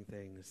problem doing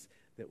things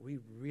that we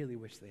really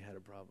wish they had a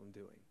problem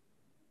doing.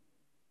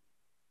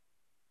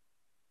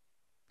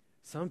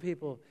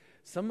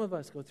 Some of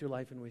us go through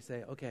life and we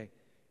say, okay,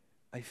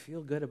 I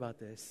feel good about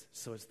this,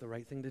 so it's the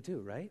right thing to do,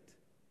 right?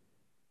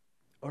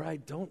 Or I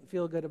don't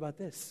feel good about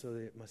this, so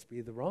it must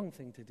be the wrong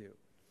thing to do.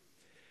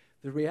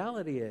 The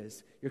reality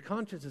is, your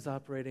conscience is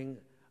operating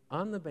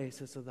on the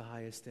basis of the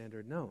highest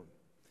standard known.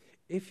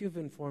 If you've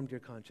informed your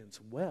conscience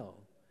well,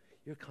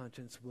 your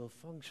conscience will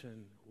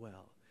function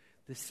well.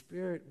 The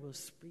Spirit will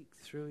speak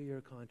through your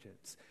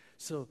conscience.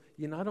 So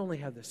you not only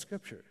have the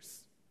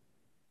Scriptures,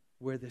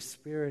 where the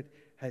Spirit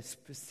has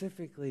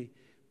specifically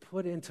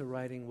put into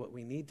writing what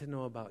we need to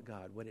know about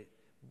God,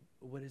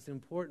 what is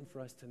important for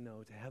us to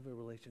know to have a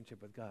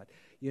relationship with God.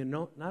 You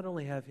not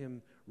only have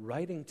Him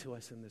writing to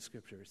us in the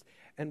Scriptures,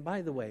 and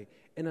by the way,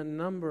 in a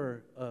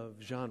number of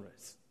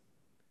genres.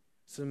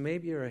 So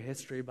maybe you're a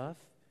history buff,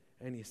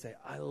 and you say,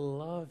 I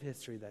love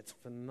history, that's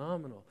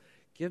phenomenal.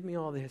 Give me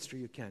all the history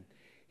you can.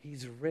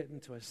 He's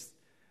written to us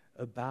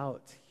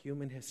about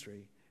human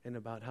history and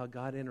about how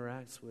God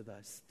interacts with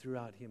us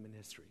throughout human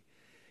history.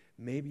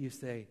 Maybe you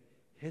say,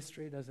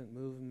 history doesn't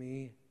move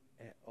me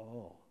at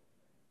all.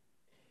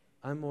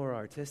 I'm more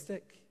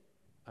artistic.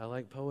 I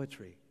like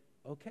poetry.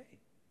 Okay.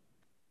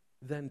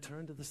 Then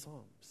turn to the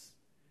Psalms.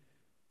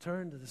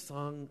 Turn to the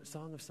Song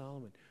of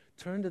Solomon.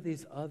 Turn to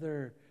these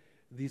other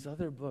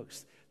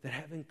books that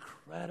have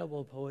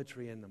incredible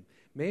poetry in them.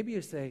 Maybe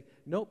you say,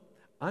 nope,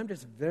 I'm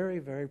just very,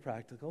 very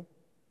practical.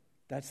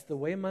 That's the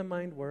way my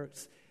mind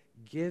works.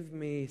 Give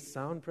me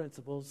sound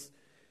principles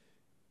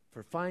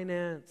for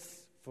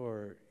finance,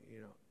 for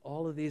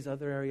all of these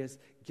other areas.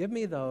 Give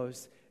me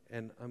those,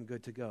 and I'm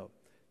good to go.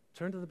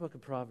 Turn to the book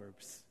of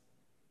Proverbs.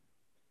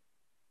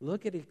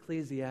 Look at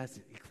Ecclesiastes.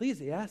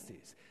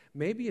 Ecclesiastes.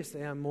 Maybe you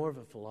say I'm more of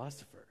a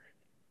philosopher.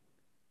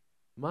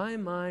 My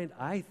mind,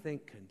 I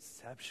think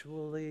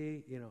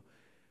conceptually,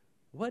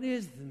 what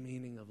is the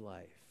meaning of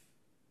life?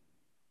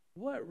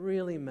 What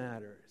really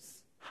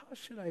matters? How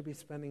should I be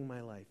spending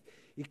my life?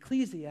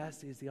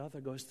 Ecclesiastes, the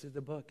author goes through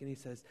the book and he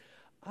says,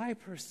 I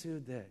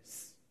pursued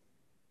this,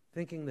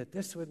 thinking that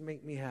this would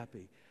make me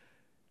happy.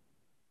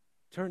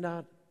 Turned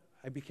out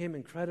I became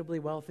incredibly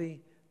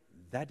wealthy.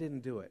 That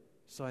didn't do it.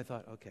 So I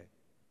thought, okay,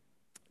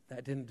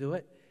 that didn't do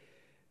it.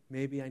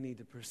 Maybe I need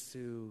to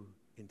pursue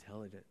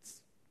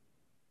intelligence.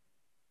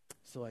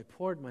 So I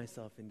poured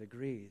myself in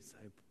degrees.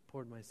 I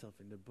poured myself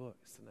into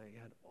books. And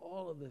I had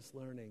all of this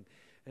learning.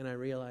 And I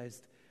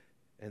realized,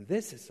 and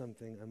this is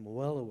something I'm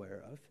well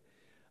aware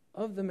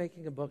of the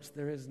making of books,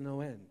 there is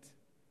no end.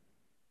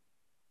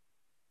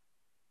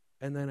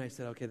 And then I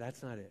said, okay,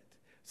 that's not it.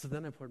 So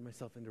then I poured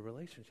myself into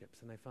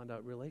relationships, and I found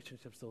out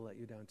relationships will let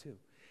you down too.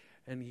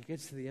 And he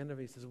gets to the end of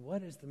it, he says,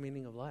 what is the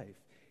meaning of life?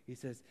 He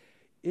says,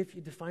 if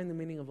you define the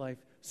meaning of life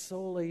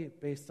solely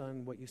based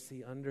on what you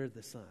see under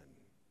the sun,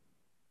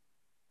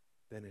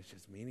 then it's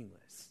just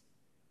meaningless.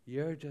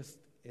 You're just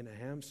in a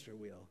hamster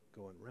wheel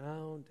going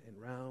round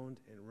and round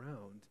and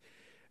round,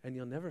 and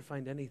you'll never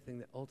find anything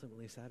that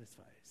ultimately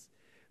satisfies.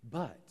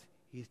 But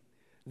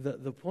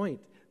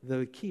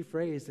the key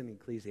phrase in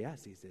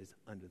Ecclesiastes is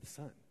under the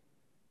sun.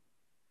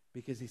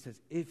 Because he says,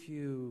 if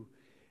you,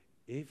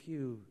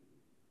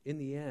 in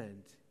the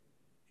end,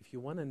 if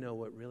you want to know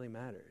what really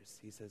matters,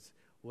 he says,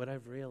 what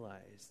I've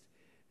realized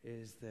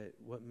is that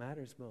what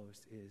matters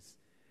most is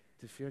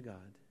to fear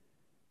God,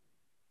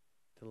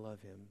 to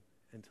love Him,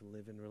 and to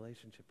live in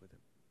relationship with Him.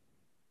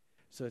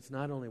 So it's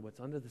not only what's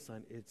under the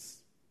sun,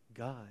 it's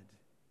God.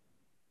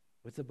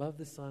 What's above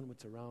the sun,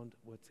 what's around,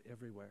 what's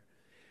everywhere.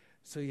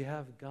 So you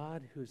have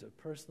God who's a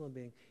personal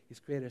being. He's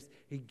created us.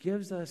 He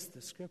gives us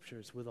the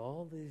Scriptures with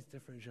all these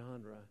different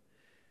genres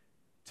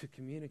to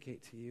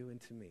communicate to you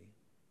and to me.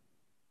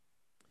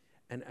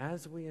 And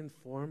as we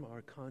inform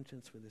our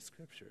conscience with the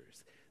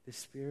Scriptures, the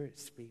Spirit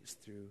speaks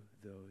through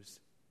those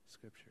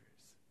Scriptures.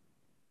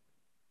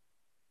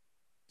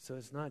 So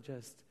it's not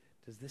just,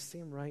 does this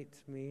seem right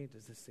to me?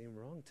 Does this seem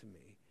wrong to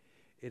me?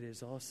 It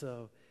is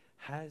also,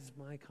 has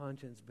my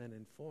conscience been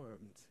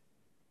informed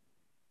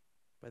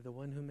by the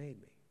one who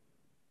made me?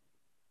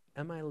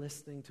 Am I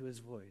listening to His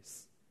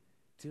voice?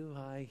 Do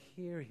I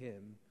hear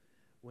Him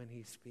when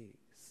He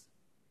speaks?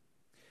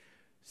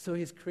 So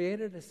He's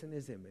created us in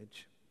His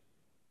image.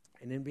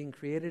 And in being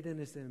created in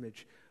His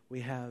image,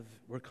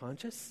 we're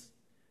conscious,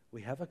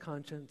 we have a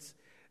conscience,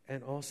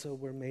 and also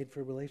we're made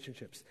for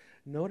relationships.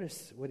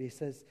 Notice what He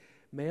says,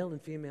 male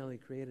and female He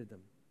created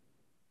them.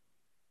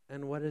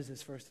 And what is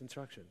His first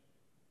instruction?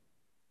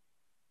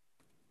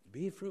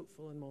 Be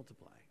fruitful and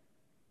multiply.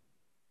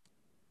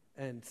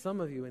 And some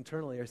of you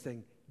internally are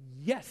saying,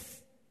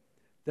 yes,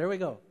 there we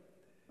go.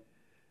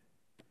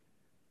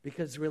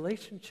 Because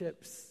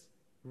relationships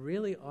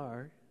really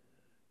are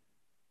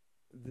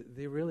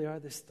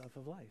the stuff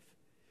of life.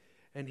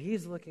 And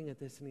He's looking at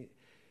this, and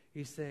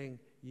He's saying,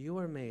 you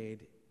are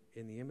made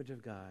in the image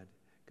of God.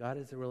 God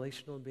is a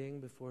relational being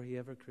before he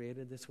ever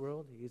created this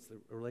world. He's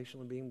a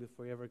relational being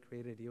before he ever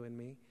created you and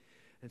me.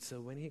 And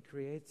so when he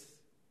creates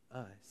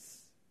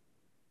us,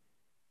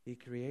 he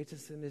creates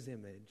us in his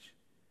image,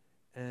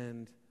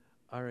 and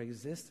our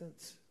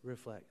existence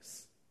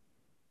reflects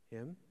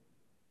him,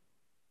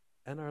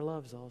 and our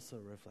loves also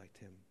reflect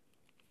him.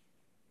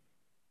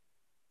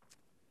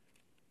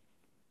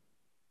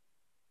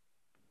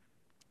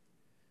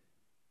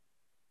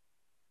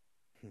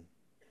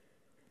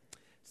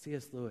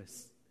 C.S.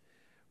 Lewis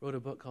wrote a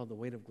book called The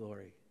Weight of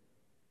Glory.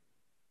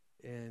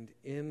 And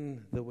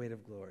in The Weight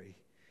of Glory,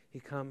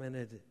 he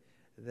commented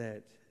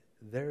that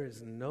there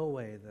is no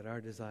way that our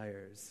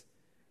desires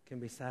can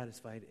be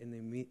satisfied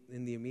in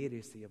the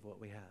immediacy of what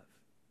we have.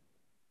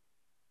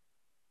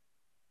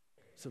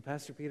 So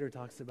Pastor Peter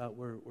talks about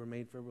we're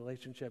made for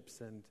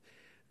relationships and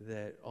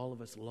that all of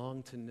us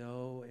long to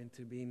know and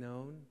to be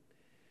known.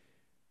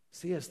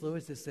 C.S.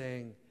 Lewis is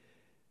saying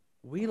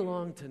we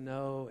long to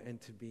know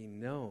and to be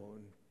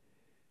known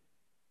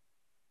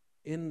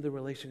in the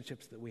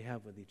relationships that we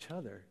have with each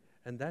other.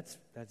 And that's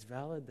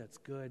valid, that's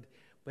good,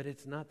 but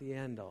it's not the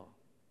end all.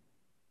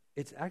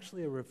 It's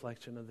actually a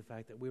reflection of the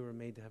fact that we were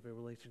made to have a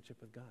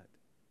relationship with God.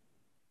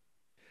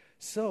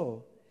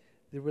 So,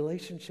 the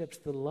relationships,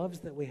 the loves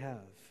that we have,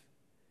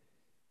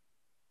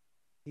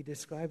 he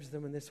describes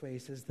them in this way. He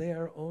says, they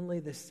are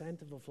only the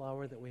scent of a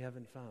flower that we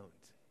haven't found.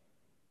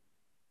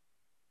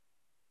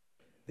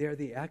 They are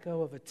the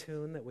echo of a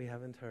tune that we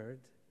haven't heard.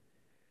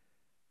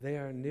 They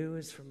are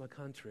news from a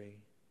country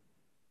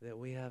that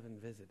we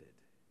haven't visited.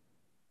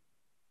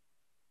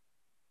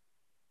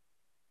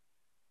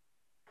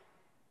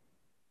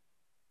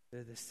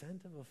 They're the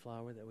scent of a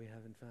flower that we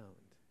haven't found.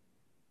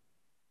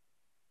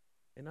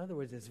 In other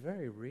words, it's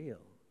very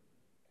real.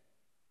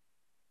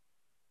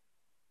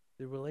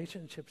 The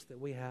relationships that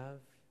we have,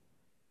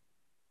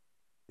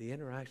 the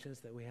interactions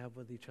that we have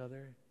with each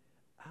other,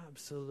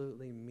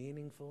 absolutely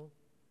meaningful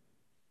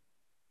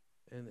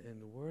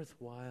and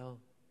worthwhile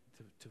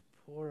to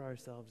pour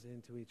ourselves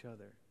into each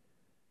other.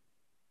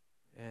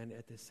 And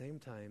at the same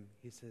time,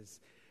 he says,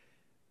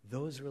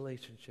 those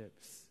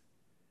relationships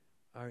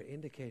are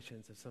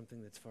indications of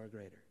something that's far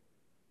greater.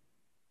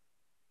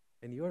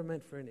 And you are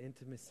meant for an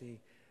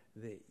intimacy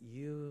that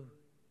you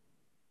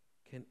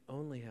can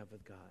only have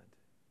with God.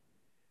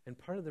 And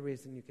part of the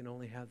reason you can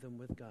only have them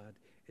with God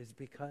is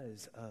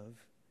because of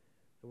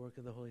the work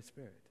of the Holy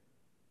Spirit.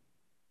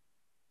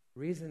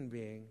 Reason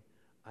being,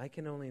 I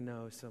can only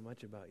know so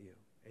much about you,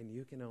 and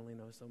you can only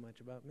know so much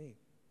about me.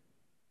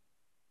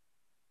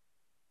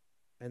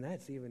 And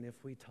that's even if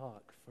we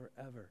talk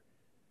forever.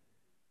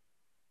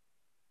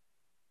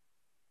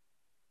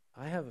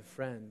 I have a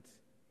friend.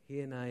 He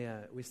and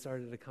I, we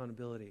started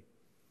accountability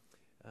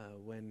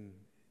when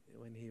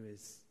he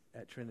was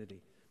at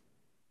Trinity.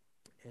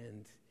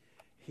 And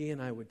he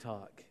and I would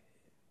talk.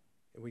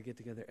 We'd get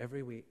together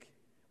every week.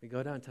 We'd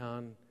go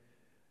downtown,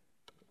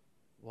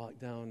 walk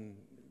down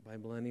by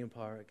Millennium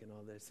Park and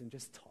all this, and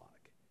just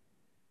talk.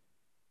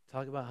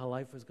 Talk about how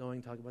life was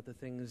going, talk about the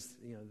things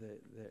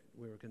that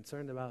we were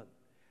concerned about,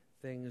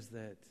 things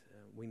that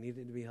we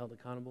needed to be held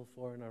accountable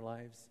for in our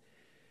lives,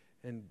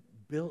 and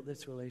built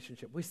this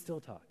relationship. We still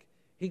talk.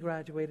 He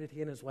graduated.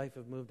 He and his wife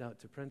have moved out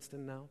to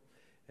Princeton now,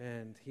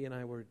 and he and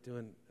I were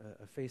doing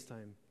a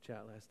FaceTime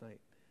chat last night,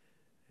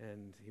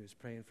 and he was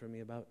praying for me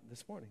about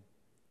this morning.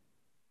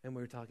 And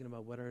we were talking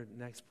about what our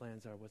next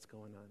plans are, what's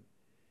going on.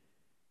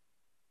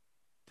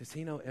 Does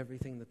he know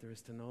everything that there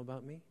is to know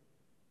about me?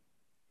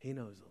 He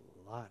knows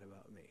a lot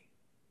about me.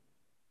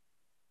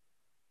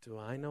 Do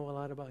I know a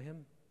lot about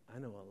him? I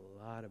know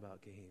a lot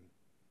about Kahim.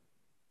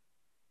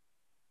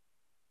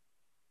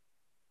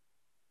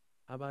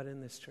 How about in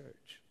this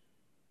church?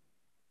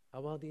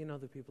 How well do you know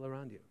the people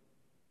around you?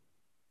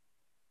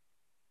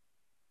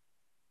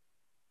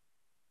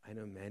 I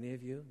know many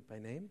of you by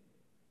name.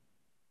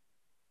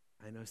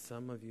 I know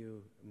some of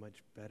you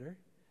much better.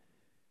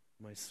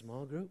 My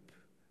small group,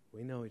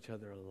 we know each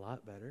other a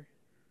lot better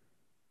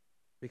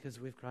because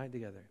we've cried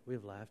together.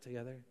 We've laughed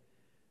together.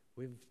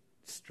 We've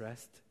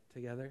stressed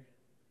together.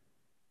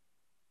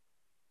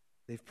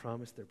 They've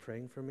promised they're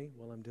praying for me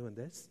while I'm doing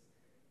this.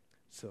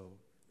 So,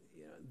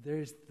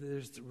 there's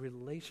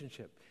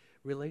relationship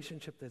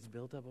that's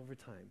built up over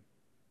time.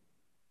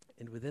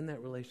 And within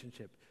that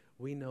relationship,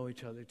 we know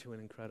each other to an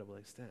incredible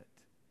extent.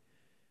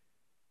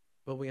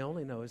 But we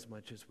only know as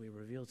much as we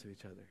reveal to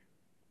each other.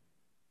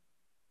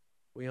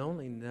 We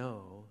only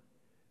know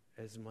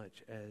as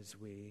much as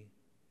we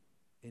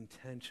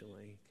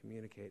intentionally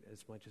communicate,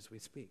 as much as we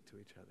speak to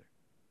each other.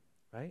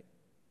 Right?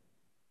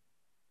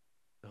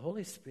 The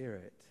Holy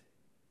Spirit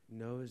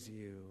knows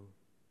you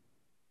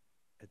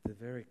at the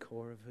very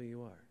core of who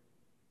you are.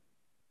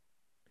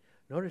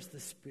 Notice the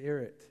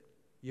Spirit,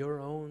 your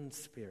own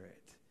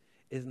spirit,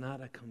 is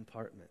not a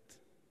compartment.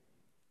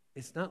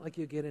 It's not like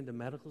you get into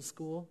medical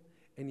school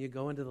and you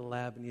go into the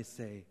lab and you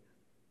say,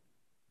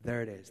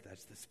 there it is,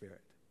 that's the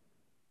Spirit.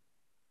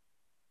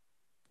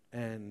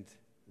 And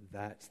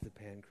that's the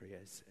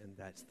pancreas, and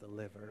that's the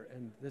liver,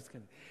 and this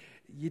kind of...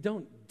 You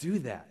don't do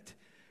that.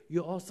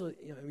 You also,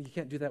 you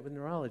can't do that with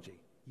neurology.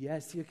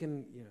 Yes, you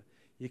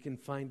can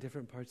find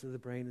different parts of the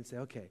brain and say,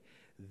 okay,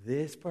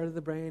 this part of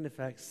the brain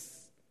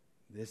affects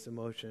this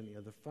emotion.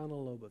 The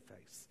frontal lobe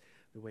affects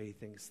the way he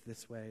thinks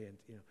this way,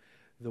 and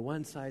the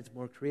one side's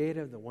more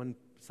creative, the one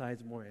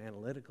side's more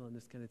analytical, and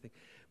this kind of thing.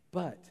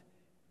 But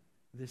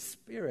the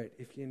Spirit,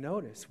 if you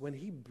notice, when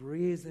he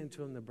breathes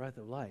into him the breath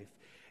of life,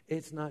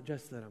 it's not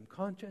just that I'm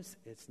conscious,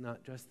 it's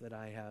not just that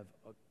I have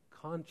a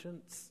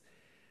conscience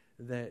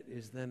that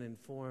is then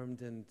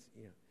informed,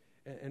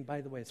 and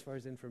by the way, as far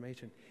as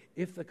information,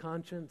 if the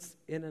conscience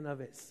in and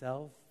of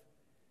itself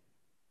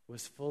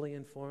was fully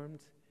informed,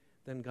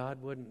 then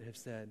God wouldn't have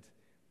said,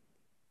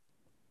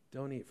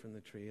 don't eat from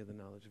the tree of the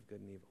knowledge of good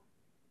and evil.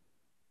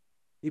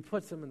 He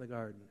puts them in the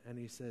garden, and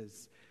he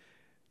says,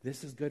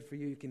 this is good for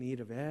you. You can eat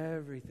of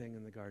everything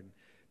in the garden.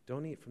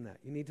 Don't eat from that.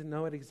 You need to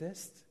know it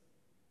exists,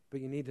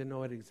 but you need to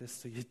know it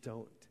exists so you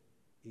don't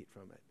eat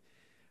from it.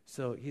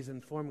 So he's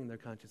informing their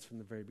conscience from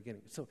the very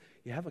beginning. So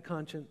you have a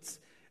conscience,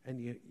 and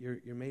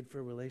you're made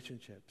for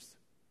relationships.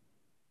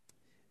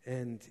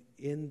 And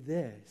in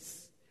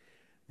this,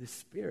 the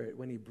Spirit,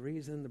 when he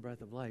breathes in the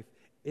breath of life,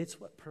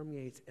 it's what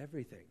permeates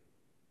everything.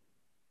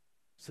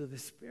 So the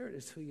Spirit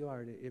is who you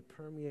are. It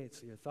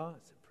permeates your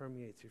thoughts, it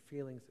permeates your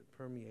feelings, it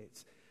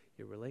permeates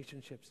your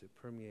relationships, it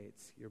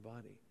permeates your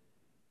body.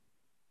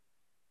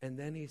 And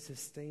then he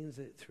sustains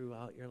it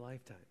throughout your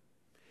lifetime.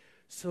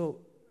 So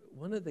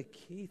one of the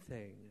key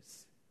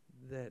things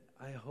that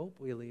I hope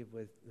we leave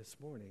with this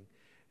morning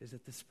is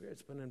that the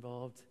Spirit's been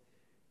involved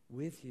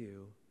with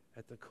you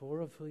at the core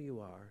of who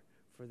you are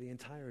for the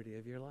entirety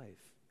of your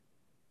life.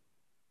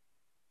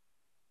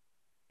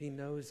 He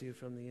knows you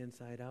from the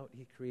inside out.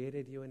 He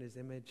created you in his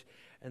image.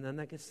 And then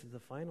that gets to the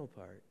final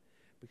part,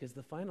 because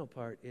the final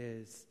part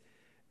is,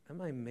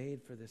 am I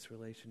made for this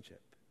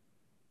relationship?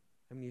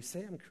 I mean, you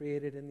say I'm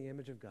created in the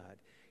image of God.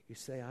 You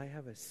say I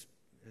have a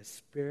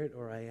spirit,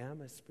 or I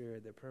am a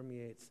spirit that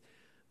permeates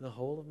the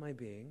whole of my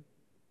being.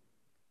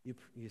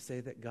 You say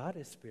that God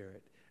is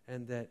spirit,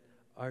 and that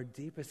our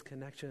deepest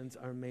connections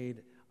are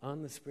made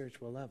on the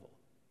spiritual level,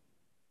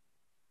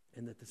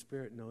 and that the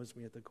Spirit knows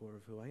me at the core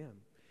of who I am.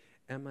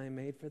 Am I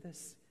made for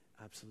this?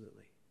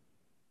 Absolutely.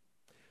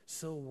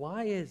 So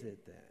why is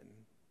it then,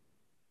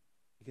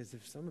 because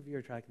if some of you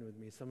are tracking with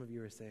me, some of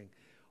you are saying,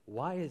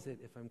 why is it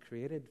if I'm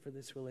created for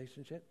this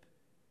relationship,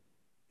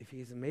 if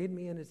he's made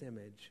me in his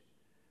image,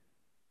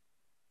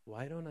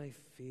 why don't I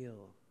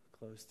feel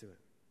close to him?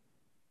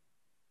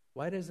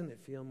 Why doesn't it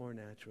feel more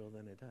natural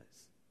than it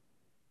does?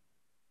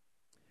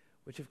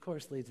 Which, of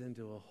course, leads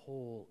into a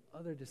whole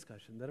other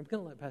discussion that I'm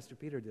going to let Pastor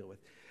Peter deal with.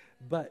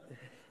 But,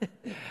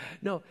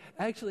 no,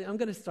 actually, I'm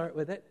going to start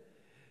with it.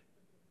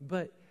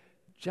 But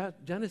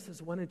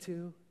Genesis 1 and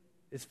 2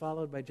 is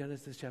followed by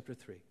Genesis chapter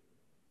 3.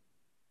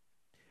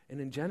 And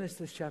in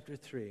Genesis chapter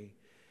 3,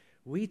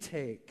 we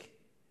take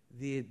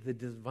the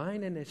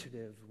divine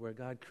initiative where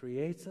God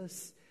creates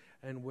us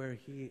and where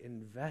he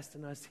invests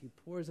in us, he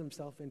pours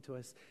himself into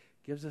us,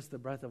 gives us the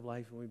breath of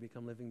life, and we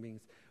become living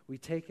beings. We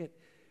take it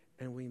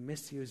and we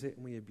misuse it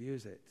and we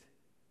abuse it.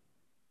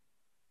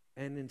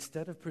 And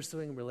instead of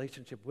pursuing a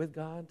relationship with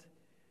God,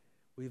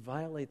 we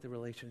violate the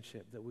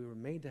relationship that we were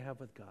made to have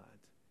with God.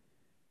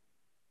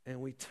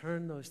 And we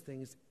turn those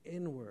things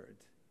inward.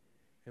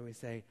 And we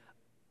say,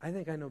 I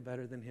think I know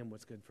better than him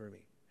what's good for me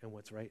and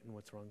what's right and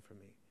what's wrong for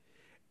me.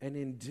 And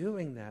in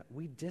doing that,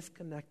 we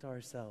disconnect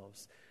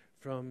ourselves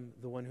from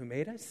the one who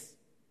made us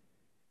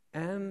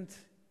and,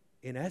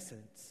 in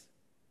essence,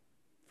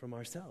 from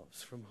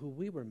ourselves, from who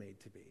we were made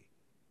to be.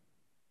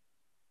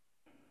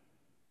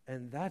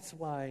 And that's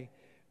why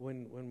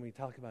when we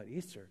talk about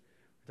Easter,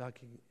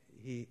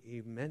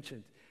 he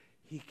mentioned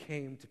he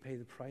came to pay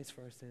the price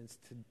for our sins,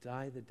 to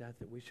die the death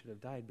that we should have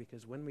died,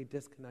 because when we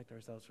disconnect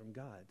ourselves from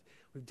God,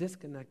 we've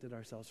disconnected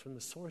ourselves from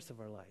the source of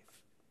our life.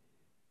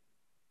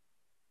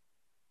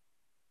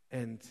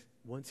 And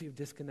once you've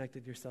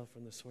disconnected yourself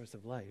from the source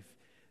of life,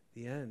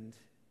 the end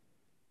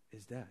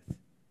is death.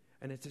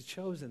 And it's a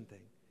chosen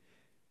thing.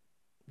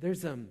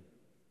 There's and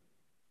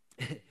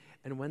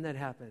when that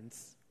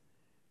happens,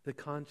 the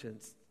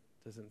conscience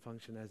doesn't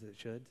function as it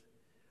should.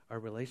 Our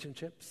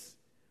relationships,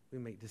 we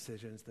make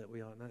decisions that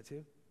we ought not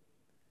to.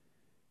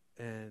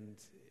 And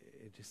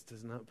it just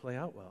does not play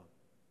out well.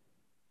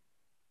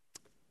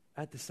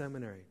 At the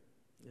seminary,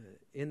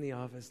 in the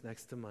office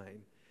next to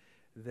mine,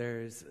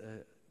 there's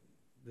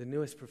the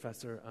newest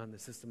professor on the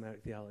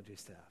systematic theology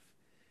staff.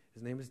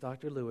 His name is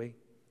Dr. Louie,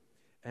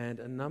 and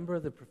a number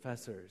of the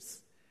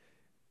professors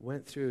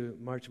went through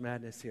March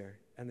Madness here,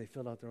 and they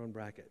filled out their own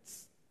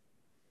brackets.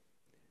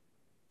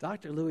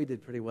 Dr. Louie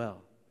did pretty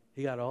well.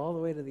 He got all the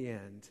way to the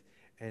end,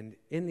 and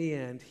in the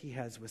end, he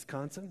has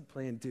Wisconsin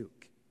playing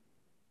Duke.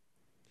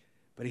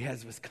 But he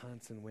has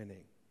Wisconsin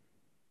winning,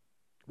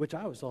 which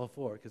I was all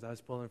for because I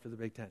was pulling for the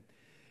Big Ten.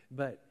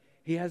 But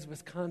he has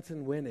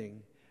Wisconsin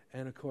winning,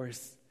 and of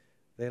course,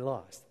 they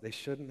lost. They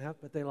shouldn't have,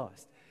 but they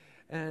lost.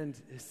 And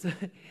so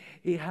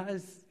he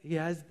has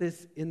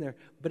this in there,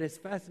 but it's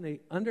fascinating.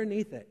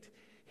 Underneath it,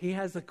 he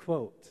has a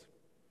quote,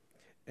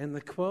 And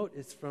the quote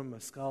is from a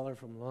scholar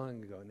from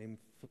long ago named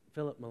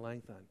Philip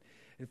Melanchthon.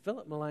 And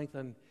Philip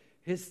Melanchthon,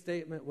 his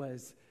statement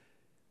was,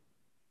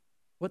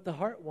 what the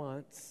heart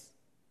wants,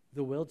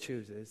 the will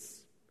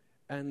chooses,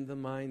 and the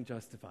mind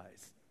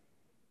justifies.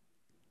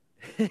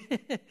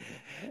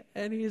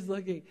 And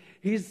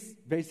he's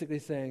basically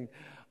saying,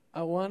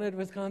 I wanted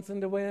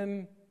Wisconsin to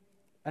win,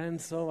 and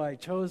so I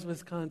chose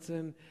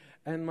Wisconsin,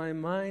 and my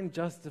mind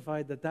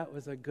justified that that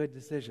was a good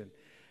decision.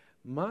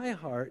 My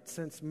heart,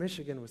 since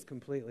Michigan was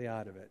completely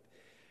out of it,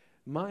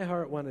 my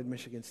heart wanted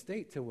Michigan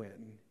State to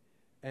win,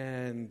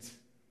 and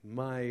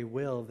my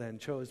will then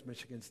chose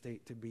Michigan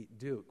State to beat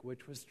Duke,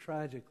 which was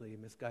tragically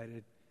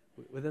misguided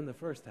within the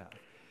first half.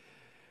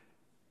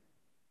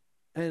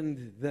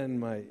 And then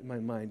my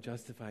mind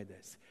justified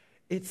this.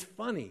 It's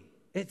funny.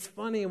 It's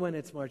funny when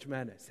it's March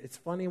Madness. It's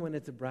funny when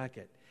it's a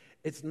bracket.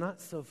 It's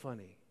not so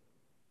funny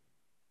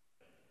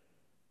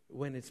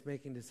when it's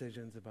making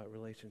decisions about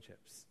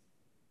relationships.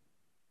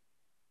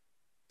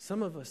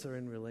 Some of us are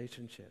in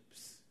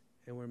relationships,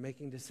 and we're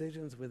making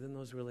decisions within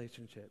those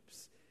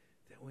relationships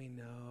that we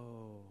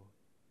know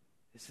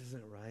this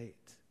isn't right.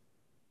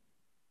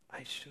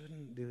 I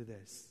shouldn't do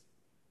this.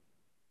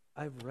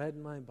 I've read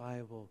my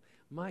Bible.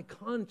 My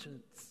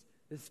conscience,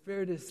 the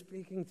Spirit is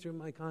speaking through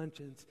my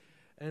conscience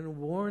and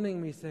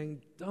warning me,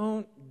 saying,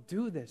 don't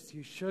do this.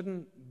 You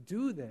shouldn't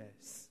do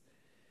this.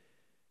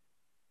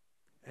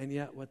 And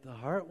yet what the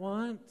heart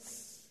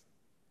wants,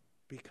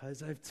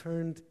 because I've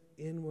turned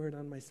inward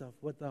on myself,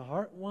 what the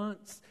heart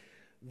wants,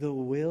 the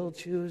will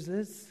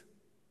chooses,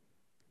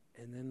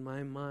 and then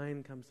my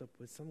mind comes up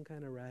with some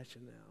kind of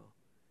rationale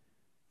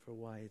for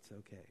why it's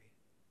okay.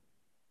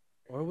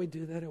 Or we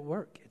do that at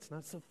work. It's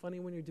not so funny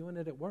when you're doing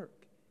it at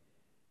work.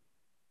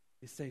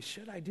 You say,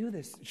 should I do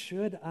this?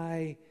 Should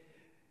I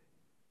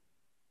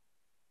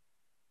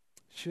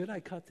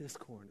cut this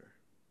corner?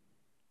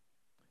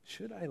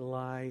 Should I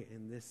lie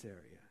in this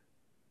area?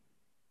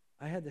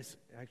 I had this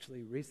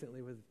actually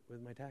recently with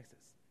my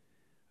taxes.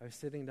 I was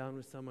sitting down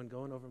with someone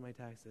going over my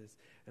taxes,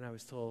 and I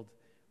was told,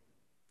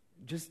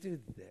 just do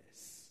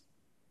this.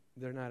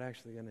 They're not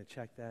actually going to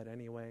check that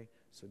anyway,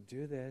 so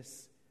do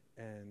this,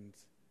 and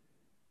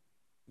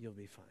you'll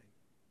be fine.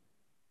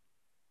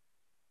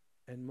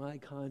 And my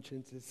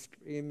conscience is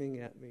screaming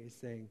at me,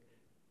 saying,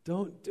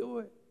 don't do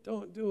it,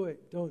 don't do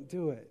it, don't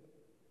do it.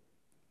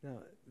 Now,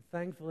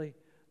 thankfully,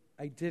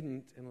 I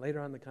didn't, and later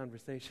on in the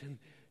conversation,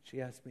 she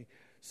asked me,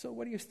 so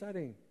what are you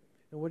studying?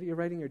 And what are you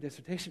writing your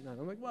dissertation on?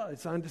 I'm like, well,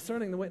 it's on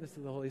discerning the witness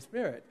of the Holy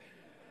Spirit.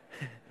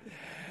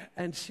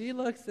 And she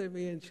looks at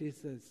me and she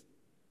says,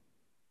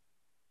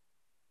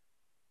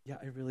 yeah,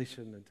 I really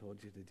shouldn't have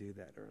told you to do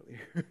that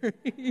earlier.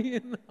 You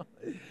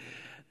know?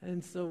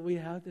 And so we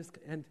have this,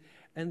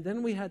 and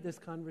then we had this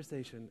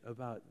conversation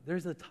about,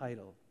 there's a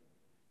title.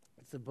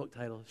 It's a book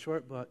title,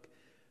 short book,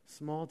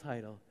 small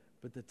title,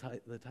 but the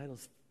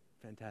title's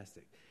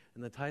fantastic.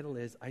 And the title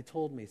is, I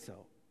Told Me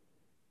So.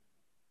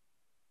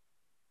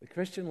 The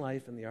Christian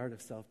Life and the Art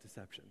of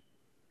Self-Deception.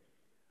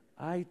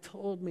 I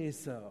told me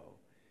so.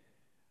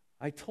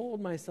 I told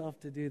myself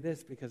to do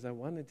this because I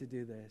wanted to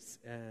do this,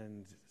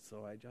 and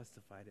so I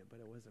justified it, but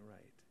it wasn't right.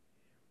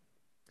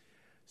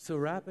 So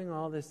wrapping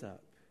all this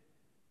up,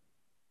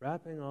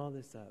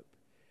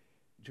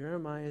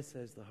 Jeremiah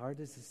says the heart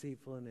is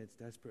deceitful and it's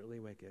desperately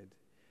wicked.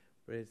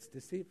 But it's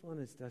deceitful and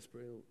it's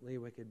desperately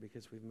wicked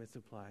because we've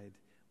misapplied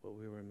what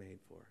we were made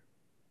for.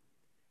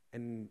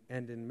 And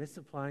in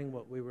misapplying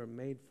what we were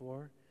made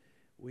for,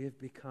 we have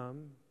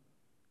become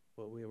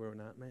what we were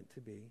not meant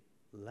to be,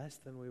 less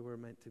than we were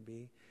meant to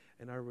be,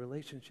 and our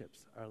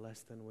relationships are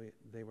less than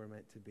they were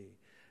meant to be,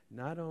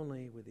 not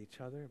only with each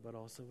other, but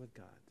also with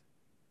God.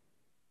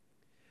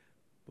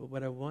 But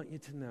what I want you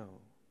to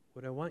know,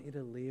 what I want you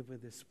to leave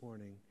with this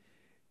morning,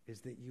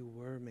 is that you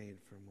were made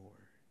for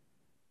more.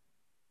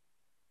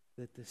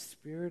 That the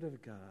Spirit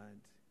of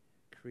God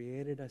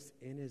created us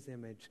in His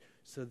image,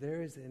 so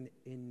there is an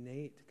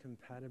innate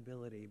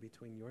compatibility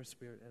between your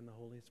spirit and the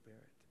Holy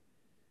Spirit.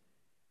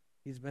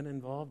 He's been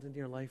involved in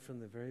your life from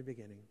the very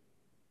beginning.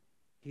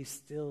 He's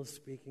still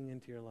speaking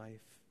into your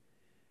life,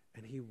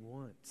 and He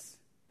wants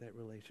that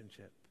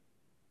relationship.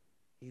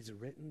 He's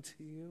written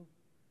to you.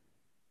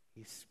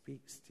 He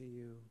speaks to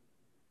you.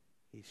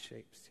 He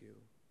shapes you,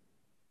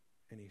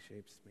 and He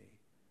shapes me.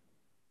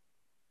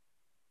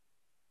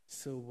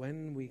 So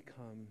when we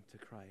come to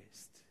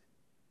Christ,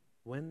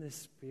 when the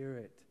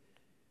Spirit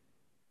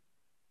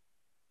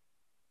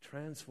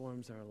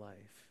transforms our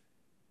life,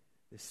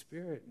 the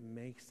Spirit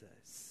makes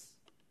us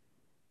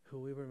who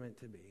we were meant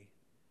to be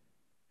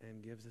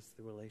and gives us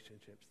the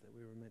relationships that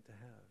we were meant to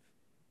have.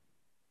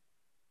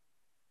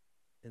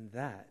 And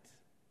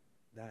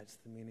that's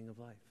the meaning of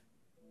life.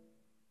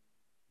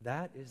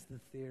 That is the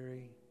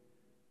theory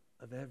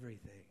of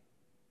everything.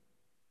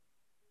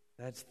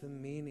 That's the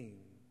meaning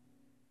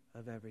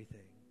of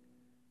everything.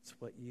 It's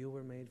what you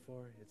were made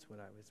for. It's what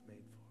I was made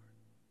for.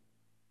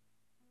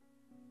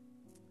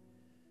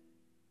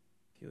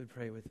 If you would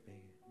pray with me.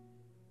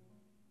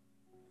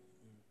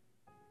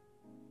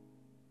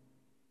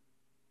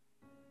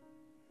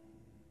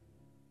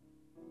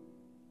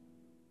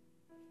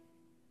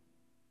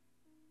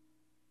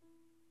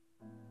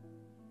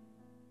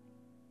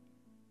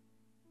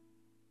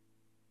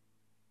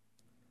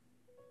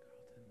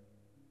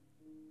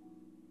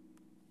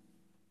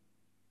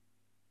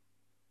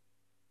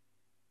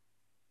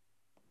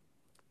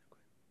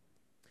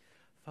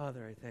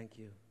 Father, I thank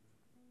you.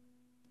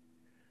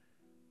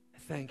 I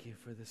thank you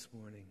for this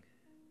morning.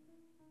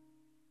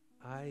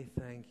 I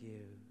thank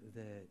you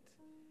that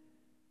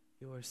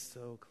you are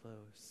so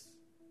close,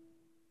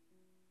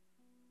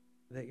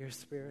 that your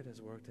Spirit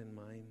has worked in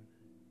mine,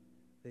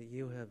 that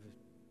you have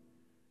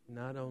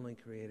not only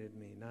created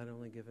me, not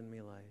only given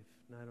me life,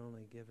 not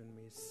only given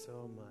me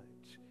so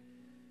much,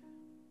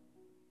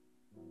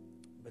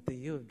 but that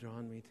you have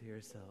drawn me to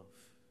yourself,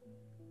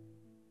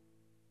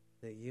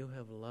 that you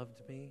have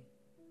loved me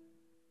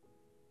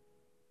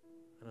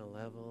on a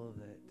level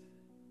that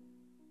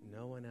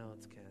no one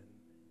else can,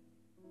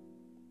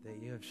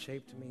 that you have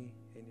shaped me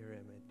in your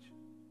image.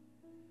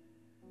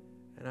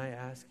 And I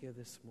ask you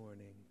this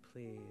morning,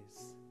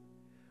 please,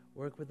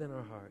 work within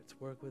our hearts,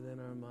 work within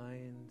our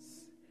minds,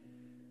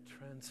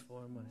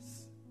 transform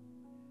us,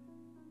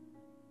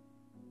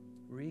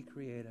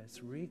 recreate us,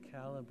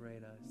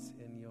 recalibrate us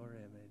in your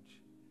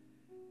image.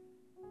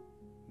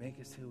 Make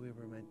us who we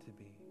were meant to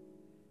be.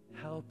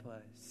 Help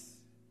us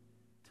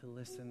to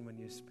listen when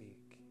you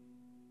speak.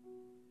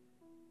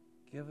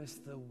 Give us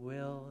the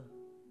will,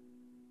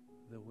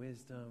 the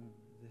wisdom,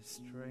 the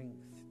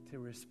strength to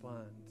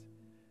respond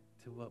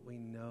to what we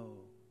know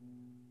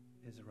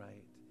is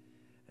right.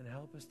 And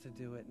help us to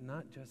do it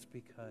not just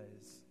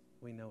because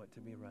we know it to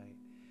be right,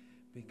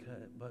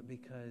 but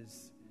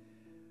because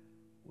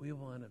we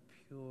want a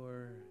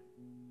pure,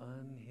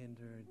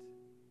 unhindered,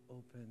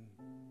 open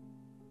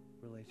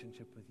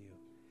relationship with you.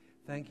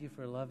 Thank you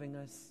for loving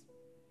us,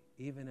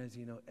 even as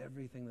you know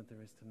everything that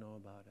there is to know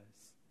about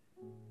us.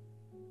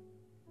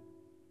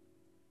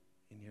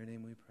 In your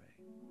name we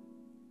pray.